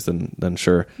series, then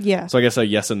sure. Yeah. So I guess a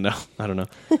yes and no. I don't know.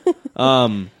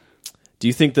 Do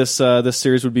you think this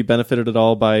series would be benefited at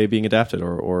all by being adapted,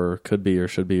 or could be, or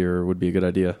should be, or would be a good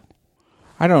idea?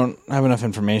 I don't have enough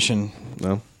information.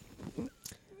 No.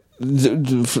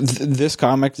 This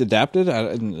comic's adapted?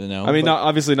 No. I mean,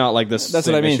 obviously not like this. That's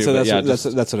what I mean. Issue,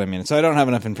 So that's what I mean. So I don't have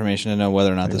enough information to know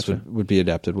whether or not this would be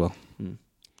adapted well. It'd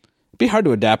be hard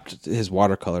to adapt his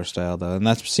watercolor style, though, and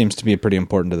that seems to be pretty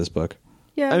important to this book.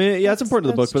 Yeah, I mean, it's important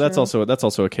to the book, but that's true.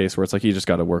 also a case where it's like you just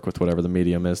got to work with whatever the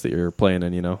medium is that you're playing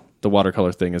in. The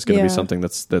watercolor thing is going to be something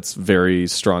that's very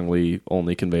strongly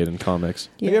only conveyed in comics.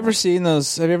 Yeah. Have you ever seen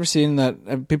those? Have you ever seen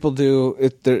that people do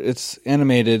it? It's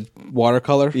animated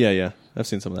watercolor. Yeah. I've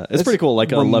seen some of that. It's pretty cool,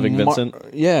 like Loving Vincent.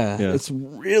 Yeah, it's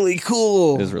really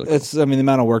cool. It is really cool. I mean, the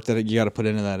amount of work that you got to put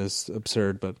into that is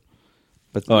absurd, but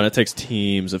and it takes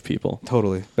teams of people.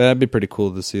 Totally. But that'd be pretty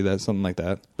cool to see that, something like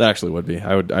that. That actually would be.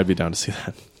 I'd be down to see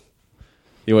that.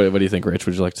 What do you think, Rach?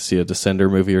 Would you like to see a Descender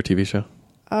movie or TV show?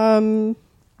 I'm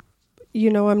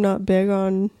not big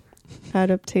on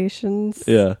adaptations.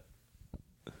 Yeah.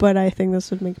 But I think this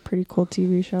would make a pretty cool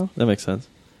TV show. That makes sense.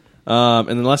 And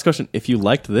then the last question, if you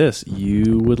liked this,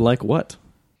 you would like what?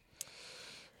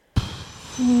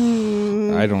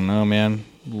 I don't know, man.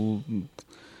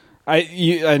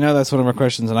 I know that's one of our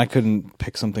questions, and I couldn't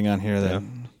pick something on here that...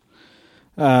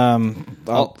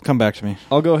 I'll come back to me.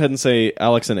 I'll go ahead and say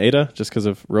Alex and Ada, just because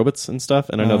of robots and stuff.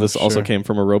 And I know this also came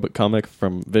from a robot comic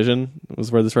from Vision,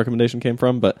 was where this recommendation came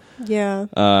from. But yeah,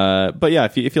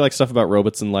 if you like stuff about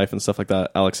robots and life and stuff like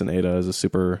that, Alex and Ada is a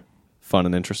super fun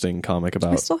and interesting comic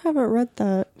about. I still haven't read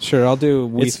that. Sure, I'll do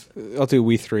We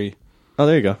 3. Oh,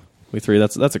 there you go. We 3.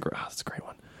 That's a great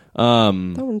one.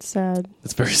 That one's sad.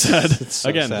 It's very sad. It's so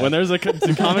Again, sad. when there's a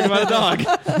comic about a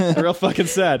dog, real fucking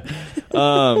sad.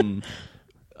 But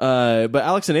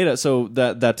Alex and Ada, so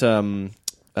that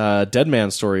Dead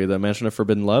Man story, the Mansion of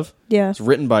Forbidden Love, Yeah. it's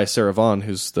written by Sarah Vaughn,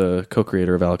 who's the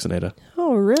co-creator of Alex and Ada.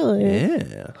 Oh, really?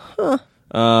 Yeah. Huh.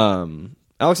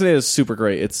 Alex and Ada is super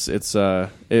great. It's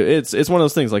one of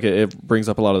those things, like it brings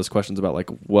up a lot of those questions about like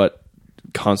what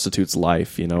constitutes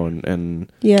life,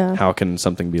 and Yeah. how can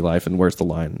something be life, and where's the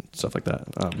line, stuff like that,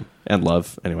 and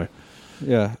love. Anyway,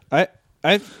 Yeah, I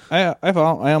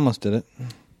almost did it.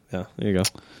 yeah, there you go.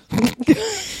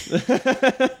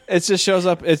 It just shows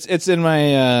up. It's in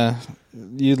my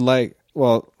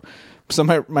so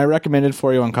my recommended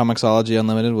for you on Comixology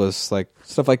Unlimited was like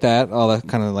stuff like that, all that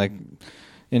kind of like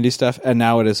indie stuff, and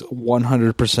now it is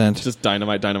 100% Just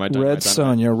dynamite. Red Dynamite.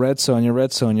 Sonja,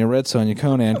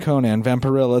 Conan,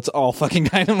 Vampirilla. It's all fucking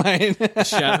dynamite.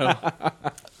 Shadow.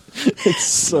 It's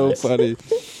so funny.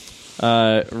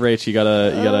 Rach, you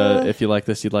gotta. If you like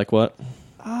this, you'd like what?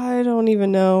 I don't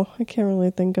even know. I can't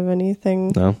really think of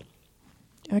anything. No.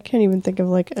 I can't even think of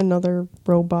like another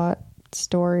robot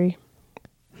story.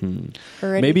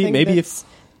 Or anything Maybe that's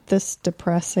this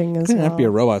depressing as It doesn't well. have to be a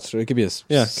robot story. It could be a could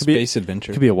be- space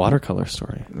adventure. It could be a watercolor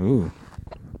story. Ooh.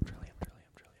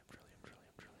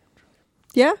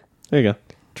 Yeah. There you go.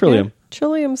 Trillium. Yeah.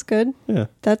 Trillium's good. Yeah.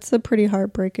 That's a pretty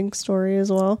heartbreaking story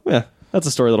as well. Yeah. That's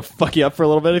a story that'll fuck you up for a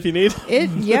little bit if you need. It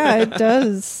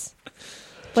does.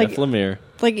 Jeff Lemire.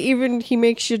 Like even he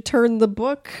makes you turn the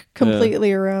book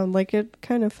completely around. Like it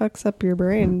kind of fucks up your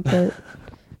brain, but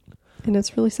and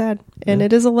it's really sad. And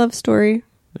it is a love story.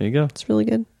 There you go. It's really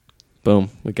good. Boom.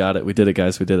 We got it. We did it,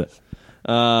 guys. We did it.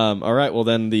 All right. Well,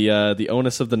 then the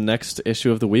onus of the next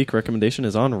issue of the week recommendation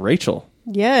is on Rachel.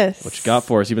 Yes. What you got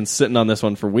for us? You've been sitting on this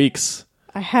one for weeks,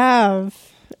 I have.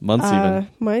 months even.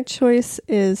 My choice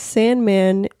is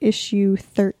Sandman issue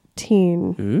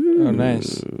 13. Ooh. Oh,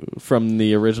 nice. From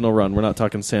the original run. We're not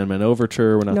talking Sandman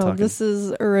Overture. We're not No, talking. this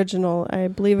is original. I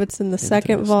believe it's in the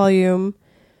second Interesting. volume,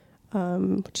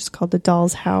 which is called The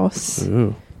Doll's House.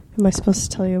 Ooh. Am I supposed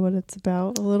to tell you what it's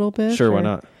about a little bit? Sure, why or-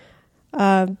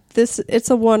 not? It's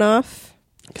a one-off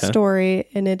Okay. story,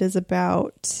 and it is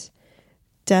about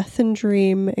Death and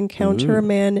Dream encounter Ooh. a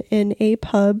man in a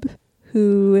pub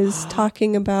who is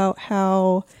talking about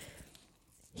how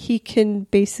he can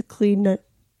basically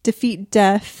defeat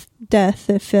death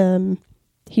if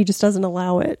he just doesn't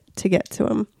allow it to get to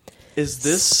him. Is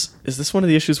this one of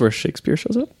the issues where Shakespeare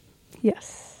shows up?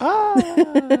 Yes.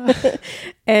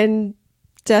 And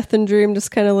Death and Dream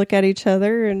just kind of look at each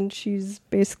other, and she's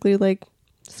basically like,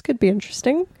 this could be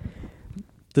interesting.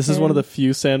 This is one of the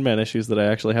few Sandman issues that I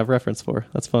actually have reference for.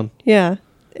 That's fun. Yeah.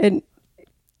 And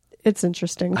it's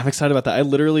interesting. I'm excited about that. I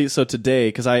literally, so today,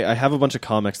 because I have a bunch of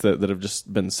comics that have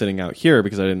just been sitting out here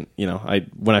because I didn't,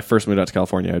 when I first moved out to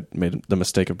California, I made the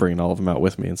mistake of bringing all of them out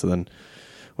with me. And so then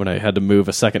when I had to move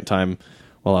a second time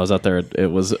while I was out there,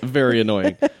 it was very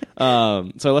annoying.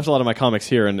 So I left a lot of my comics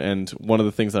here, and one of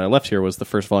the things that I left here was the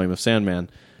first volume of Sandman.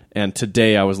 And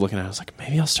today I was looking at it, I was like,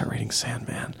 maybe I'll start reading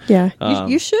Sandman. Yeah,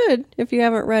 you should if you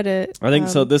haven't read it. I think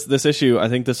so. This issue, I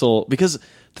think this will, because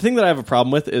the thing that I have a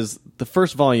problem with is the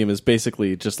first volume is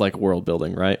basically just like world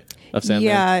building, right? Of Sandman.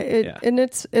 Yeah, and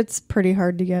it's pretty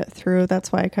hard to get through.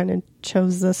 That's why I kind of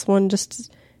chose this one,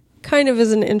 just kind of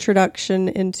as an introduction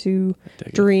into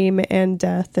Dream and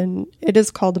Death, and it is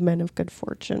called Men of Good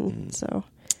Fortune. So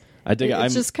I dig it.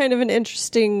 It's just kind of an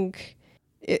interesting.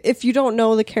 If you don't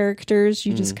know the characters,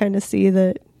 you just kind of see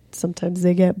that sometimes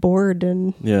they get bored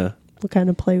and will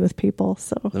kind of play with people.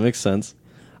 So that makes sense.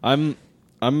 I'm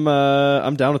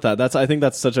down with that. I think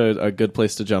that's such a good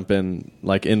place to jump in,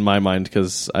 like in my mind,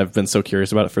 because I've been so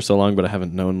curious about it for so long, but I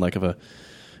haven't known like of a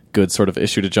good sort of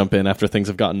issue to jump in after things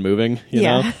have gotten moving. You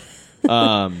know.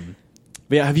 But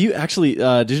yeah, have you actually?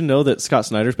 Did you know that Scott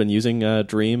Snyder's been using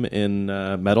Dream in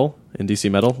Metal, in DC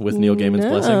Metal, with Neil Gaiman's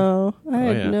blessing? No, I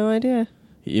had no idea.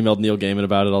 He emailed Neil Gaiman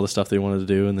about it, all the stuff they wanted to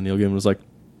do, and then Neil Gaiman was like,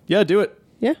 "Yeah, do it.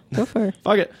 Yeah, go for it.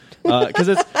 Fuck it."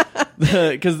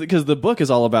 Because the book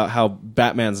is all about how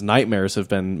Batman's nightmares have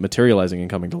been materializing and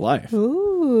coming to life.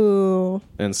 Ooh,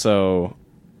 and so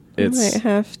I might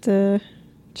have to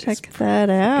check that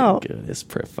out. Good. It's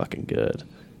pretty fucking good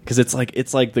because it's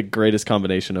like the greatest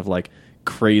combination of like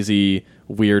crazy,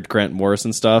 weird Grant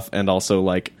Morrison stuff and also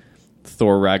like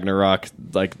Thor Ragnarok,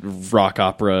 like rock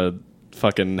opera.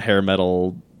 Fucking hair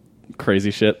metal crazy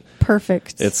shit.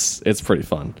 Perfect. It's pretty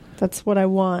fun. That's what I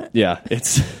want. Yeah,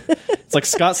 it's like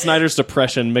Scott Snyder's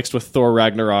depression mixed with Thor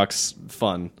Ragnarok's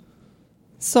fun.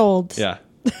 Sold. Yeah,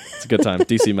 it's a good time.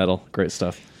 DC Metal, great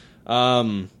stuff.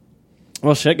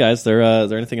 Well, shit, guys. Is there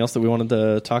anything else that we wanted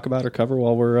to talk about or cover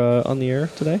while we're on the air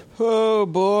today? Oh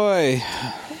boy.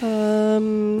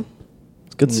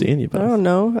 It's good seeing you, buddy. I don't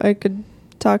know. I could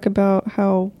talk about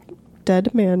how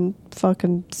Dead Man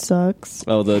fucking sucks.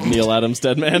 Oh, the Neil Adams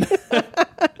Dead Man.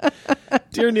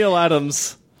 Dear Neil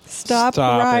Adams, stop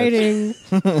writing.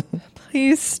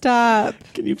 Please stop.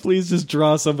 Can you please just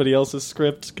draw somebody else's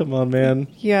script? Come on, man.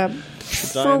 Yeah,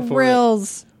 for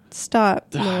reals.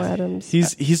 Stop, Neil Adams.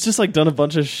 He's just like done a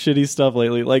bunch of shitty stuff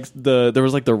lately. Like there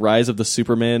was like the Rise of the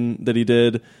Superman that he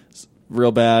did,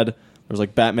 real bad. There was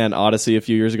like Batman Odyssey a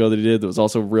few years ago that he did that was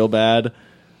also real bad.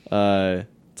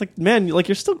 It's like, man, like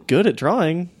you're still good at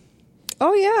drawing.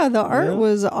 Oh yeah, the art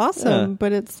was awesome,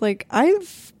 but it's like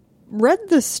I've read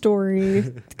this story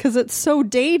because it's so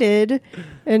dated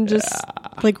and just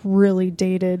like really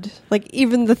dated. Like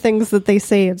even the things that they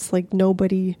say, it's like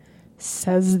nobody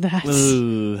says that.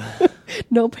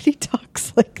 Nobody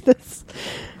talks like this.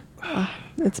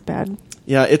 It's bad.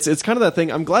 Yeah, it's kind of that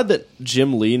thing. I'm glad that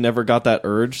Jim Lee never got that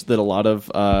urge that a lot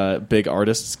of big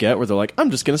artists get, where they're like,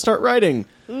 I'm just going to start writing,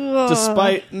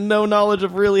 despite no knowledge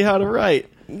of really how to write.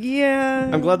 Yeah.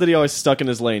 I'm glad that he always stuck in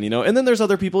his lane, And then there's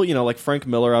other people, like Frank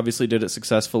Miller obviously did it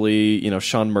successfully.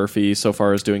 Sean Murphy so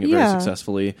far is doing it very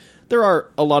successfully. There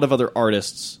are a lot of other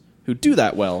artists who do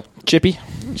that well. Chippy.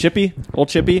 Old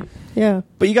Chippy. Yeah.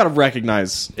 But you got to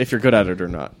recognize if you're good at it or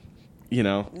not.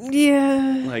 Yeah.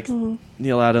 Like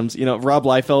Neil Adams, Rob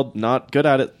Liefeld, not good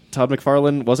at it. Todd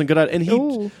McFarlane wasn't good at it.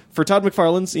 And for Todd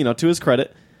McFarlane's, to his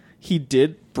credit, he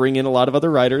did bring in a lot of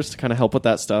other writers to kind of help with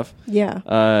that stuff. Yeah.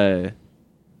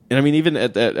 And I mean, even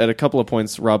at a couple of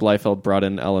points, Rob Liefeld brought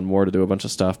in Alan Moore to do a bunch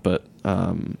of stuff. But,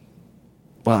 well,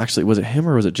 actually, was it him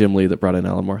or was it Jim Lee that brought in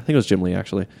Alan Moore? I think it was Jim Lee,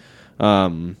 actually,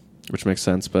 which makes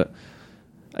sense. But,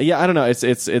 yeah, I don't know.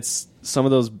 It's some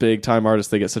of those big time artists,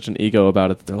 they get such an ego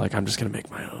about it that they're like, I'm just going to make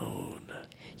my own.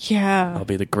 Yeah. I'll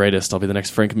be the greatest. I'll be the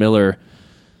next Frank Miller.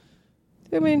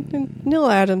 I mean, Neil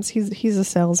Adams, he's a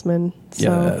salesman. So.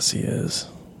 Yes, he is.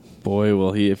 Boy,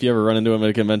 will he. If you ever run into him at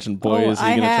a convention, is he going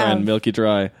to try and milk you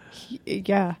dry.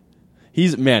 Yeah.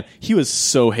 He was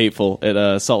so hateful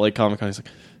at Salt Lake Comic Con. He's like,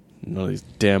 none of these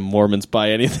damn Mormons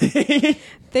buy anything.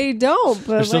 They don't,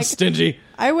 but they're so stingy.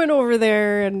 I went over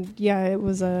there and it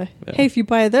was hey, if you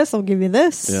buy this, I'll give you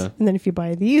this. Yeah. And then if you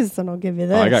buy these, then I'll give you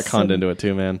this. I got conned into it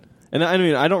too, man. And I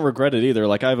mean, I don't regret it either.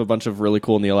 Like, I have a bunch of really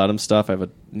cool Neil Adams stuff. I have a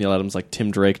Neil Adams, like,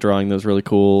 Tim Drake drawing that was really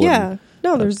cool. Yeah. And,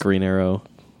 No, there's Green Arrow.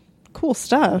 cool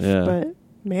stuff. Yeah. But,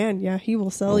 man, yeah, he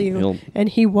will sell you. he'll- And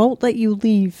he won't let you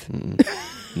leave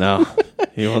No,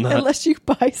 he will not. unless you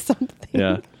buy something.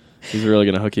 Yeah. He's really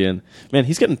going to hook you in. Man,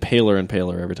 he's getting paler and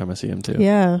paler every time I see him, too.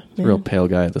 Yeah. He's a real pale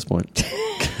guy at this point.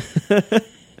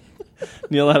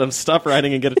 Neil Adams, stop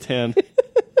writing and get a tan.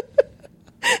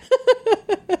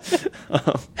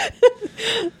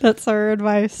 That's our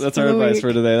advice. That's our advice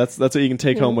for today. That's what you can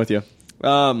take home with you.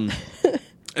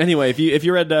 Anyway, if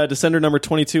you read Descender number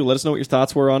 22, let us know what your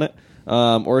thoughts were on it.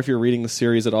 Or if you're reading the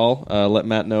series at all, let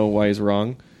Matt know why he's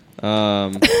wrong.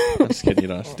 I'm just kidding. You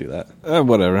don't have to do that,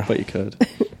 Whatever. but you could.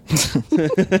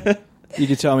 You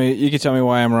could tell me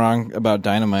why I'm wrong about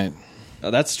Dynamite.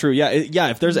 That's true. Yeah,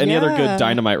 if there's any other Yeah. good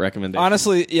Dynamite recommendation,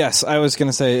 Honestly, yes. I was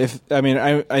gonna say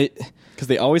because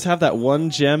they always have that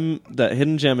one gem, that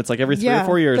hidden gem. It's like every 3 or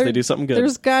 4 years they do something good.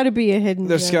 There's got to be a hidden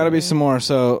there's gem. got to be some more.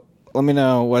 So let me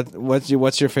know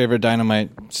what's your favorite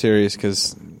Dynamite series?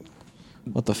 Because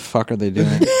what the fuck are they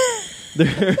doing?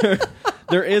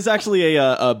 There is actually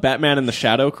a Batman in the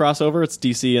Shadow crossover. It's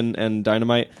DC and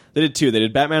Dynamite. They did 2. They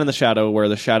did Batman in the Shadow, where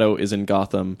the Shadow is in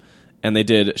Gotham, and they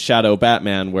did Shadow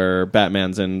Batman, where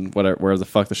Batman's in where the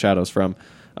fuck the Shadow's from.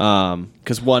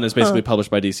 Because one is basically published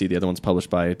by DC, the other one's published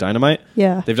by Dynamite.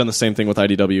 Yeah. They've done the same thing with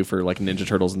IDW for like Ninja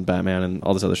Turtles and Batman and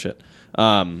all this other shit.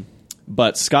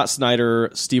 But Scott Snyder,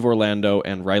 Steve Orlando,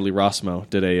 and Riley Rossmo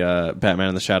did a Batman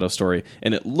in the Shadow story,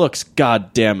 and it looks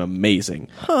goddamn amazing.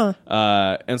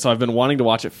 And so I've been wanting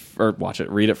to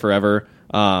read it forever.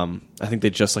 I think they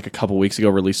just like a couple weeks ago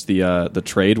released the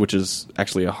trade, which is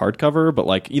actually a hardcover, but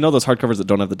like, you know those hardcovers that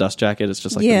don't have the dust jacket? It's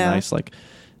just like a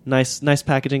nice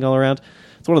packaging all around.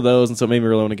 It's one of those, and so it made me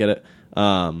really want to get it.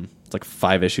 It's like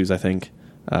 5 issues, I think,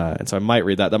 and so I might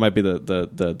read that. That might be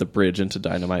the bridge into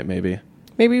Dynamite, maybe.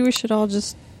 Maybe we should all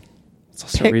just So I'll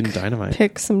start reading Dynamite.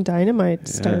 pick some Dynamite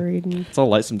to start reading. Let's all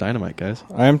light some Dynamite, guys.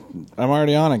 I'm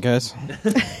already on it, guys.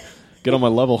 Get on my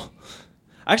level.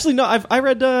 Actually, no. I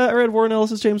read Warren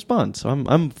Ellis's James Bond, so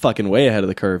I'm fucking way ahead of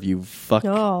the curve. You fuck.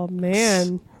 Oh,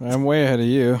 man. I'm way ahead of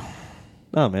you.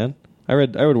 Oh man, I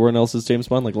read Warren Ellis's James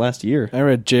Bond like last year. I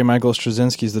read J. Michael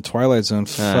Straczynski's The Twilight Zone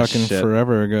fucking shit.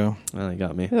 forever ago. Well, you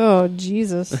got me. Oh,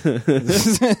 Jesus.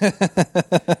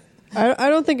 I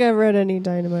don't think I've read any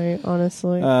Dynamite,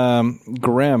 honestly.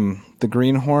 Grimm, The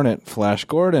Green Hornet, Flash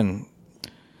Gordon,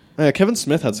 Kevin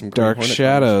Smith had some Green Dark Hornet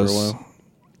Shadows, comics for a while.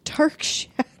 Dark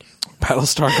Shadow.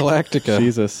 Battlestar Galactica,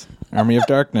 Jesus. Army of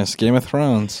Darkness, Game of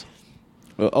Thrones.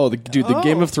 The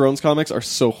Game of Thrones comics are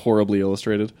so horribly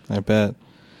illustrated. I bet.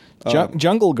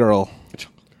 Jungle Girl,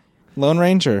 Lone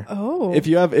Ranger. Oh. If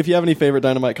you have any favorite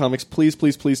Dynamite comics, please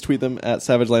tweet them at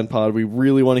SavageLandPod. We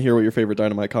really want to hear what your favorite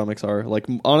Dynamite comics are. Like,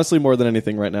 honestly, more than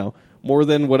anything right now. More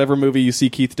than whatever movie you see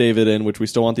Keith David in, which we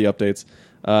still want the updates.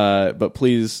 But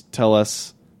please tell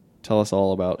us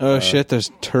all about. Oh shit! There's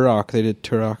Turok. They did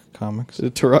Turok comics.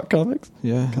 Turok comics.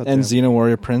 Yeah, Goddamn. and Xena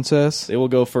Warrior Princess. They will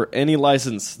go for any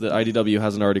license that IDW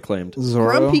hasn't already claimed.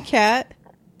 Zorro. Grumpy Cat.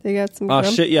 They got some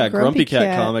Grumpy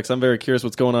Cat comics. I'm very curious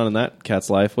what's going on in that cat's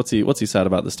life. What's he sad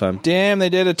about this time? Damn, they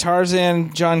did a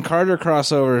Tarzan John Carter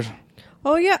crossover.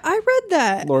 Oh, yeah, I read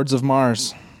that. Lords of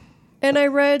Mars. And I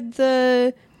read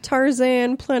the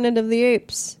Tarzan Planet of the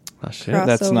Apes. Oh shit.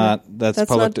 Crossover. That's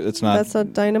public. It's not. That's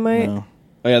not Dynamite. No.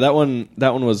 Oh yeah, that one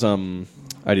was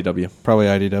IDW. Probably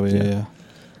IDW.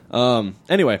 Yeah.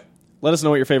 Anyway, let us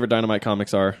know what your favorite Dynamite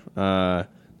comics are.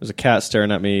 There's a cat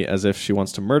staring at me as if she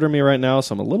wants to murder me right now,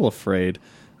 so I'm a little afraid.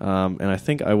 And I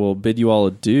think I will bid you all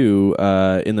adieu.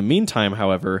 In the meantime,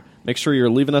 however, make sure you're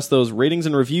leaving us those ratings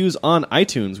and reviews on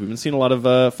iTunes. We've been seeing a lot of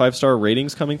 5-star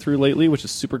ratings coming through lately, which is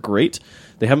super great.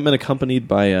 They haven't been accompanied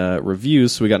by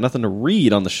reviews, so we got nothing to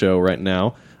read on the show right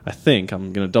now. I think.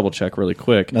 I'm going to double check really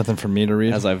quick. Nothing for me to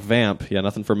read. As I vamp. Yeah,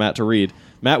 nothing for Matt to read.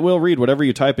 Matt will read whatever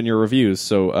you type in your reviews,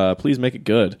 so please make it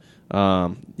good.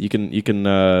 You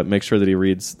can make sure that he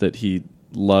reads that he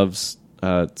loves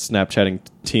Snapchatting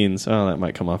teens. Oh, that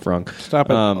might come off wrong. Stop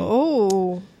it.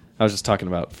 I was just talking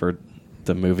about for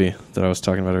the movie that I was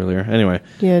talking about earlier. Anyway.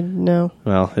 Yeah, no.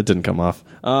 Well, it didn't come off.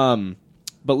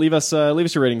 But leave us your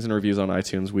ratings and reviews on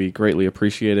iTunes. We greatly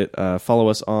appreciate it. Follow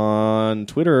us on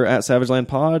Twitter at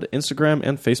SavageLandPod, Instagram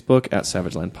and Facebook at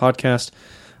SavageLandPodcast.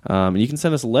 You can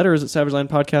send us letters at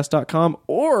SavageLandPodcast.com,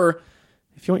 or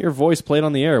if you want your voice played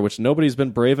on the air, which nobody's been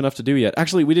brave enough to do yet.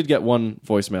 Actually, we did get one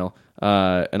voicemail,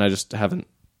 and I just haven't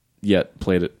yet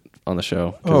played it on the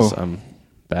show because I'm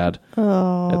bad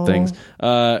at things.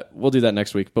 We'll do that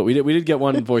next week. But we did get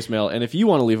one voicemail, and if you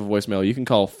want to leave a voicemail, you can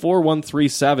call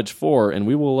 413-SAVAGE-4, and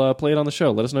we will play it on the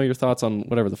show. Let us know your thoughts on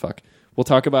whatever the fuck. We'll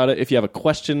talk about it. If you have a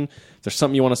question, if there's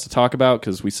something you want us to talk about,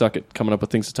 because we suck at coming up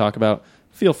with things to talk about,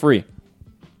 feel free.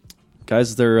 Guys,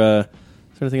 is there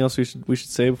anything else we should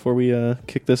say before we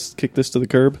kick this to the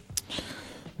curb?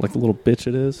 Like the little bitch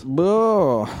it is?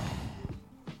 Oh.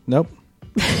 Nope.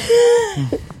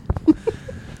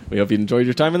 We hope you enjoyed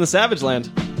your time in the Savage Land.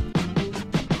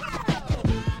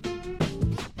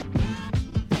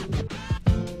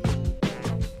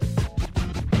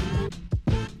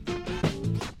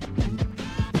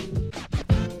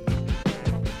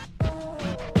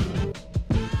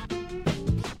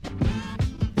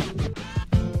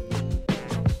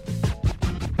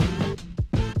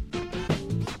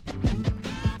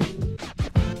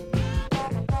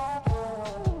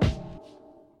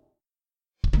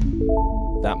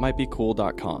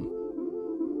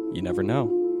 ThatMightBeCool.com. You never know.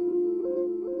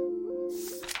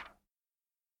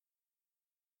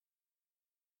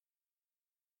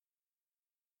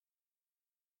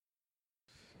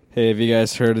 Hey, have you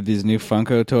guys heard of these new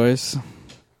Funko toys?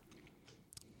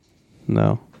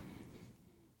 No.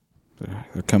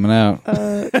 They're coming out.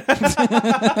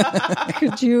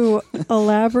 Could you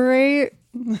elaborate?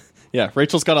 Yeah,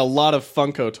 Rachel's got a lot of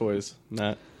Funko toys,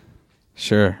 Matt.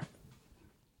 Sure.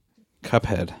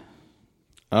 Cuphead.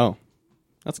 Oh,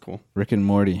 that's cool. Rick and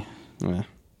Morty. Yeah.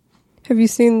 Have you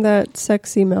seen that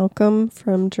sexy Malcolm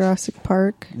from Jurassic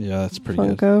Park? Yeah, that's pretty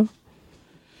Funko?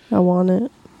 I want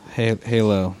it. good.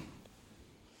 Halo.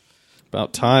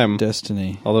 About time.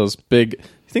 Destiny. All those big...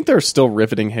 You think there are still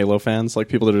riveting Halo fans? Like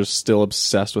people that are still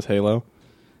obsessed with Halo?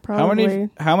 Probably.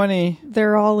 How many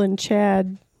They're all in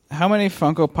Chad. How many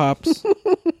Funko Pops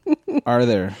are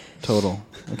there total?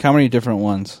 Like how many different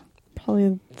ones?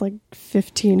 Probably like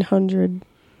 1,500.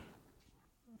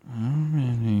 How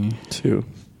many? 2.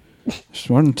 There's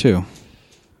more than 2.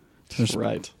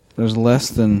 Right. There's less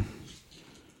than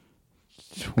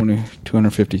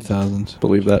 250,000.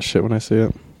 Believe that shit when I see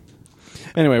it.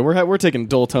 Anyway, we're taking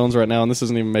dull tones right now, and this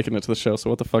isn't even making it to the show, so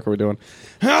what the fuck are we doing?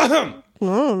 I don't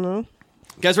know.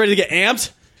 Guys ready to get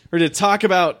amped? Ready to talk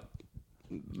about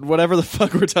whatever the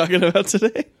fuck we're talking about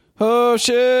today? Oh,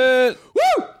 shit!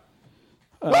 Woo!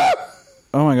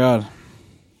 Oh, my God.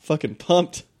 Fucking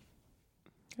pumped.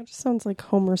 That just sounds like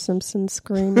Homer Simpson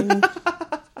screaming.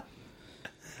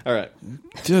 All right.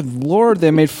 Good Lord,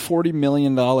 they made $40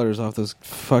 million off those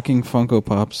fucking Funko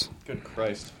Pops. Good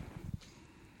Christ.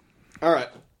 All right.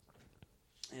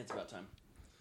 It's about time.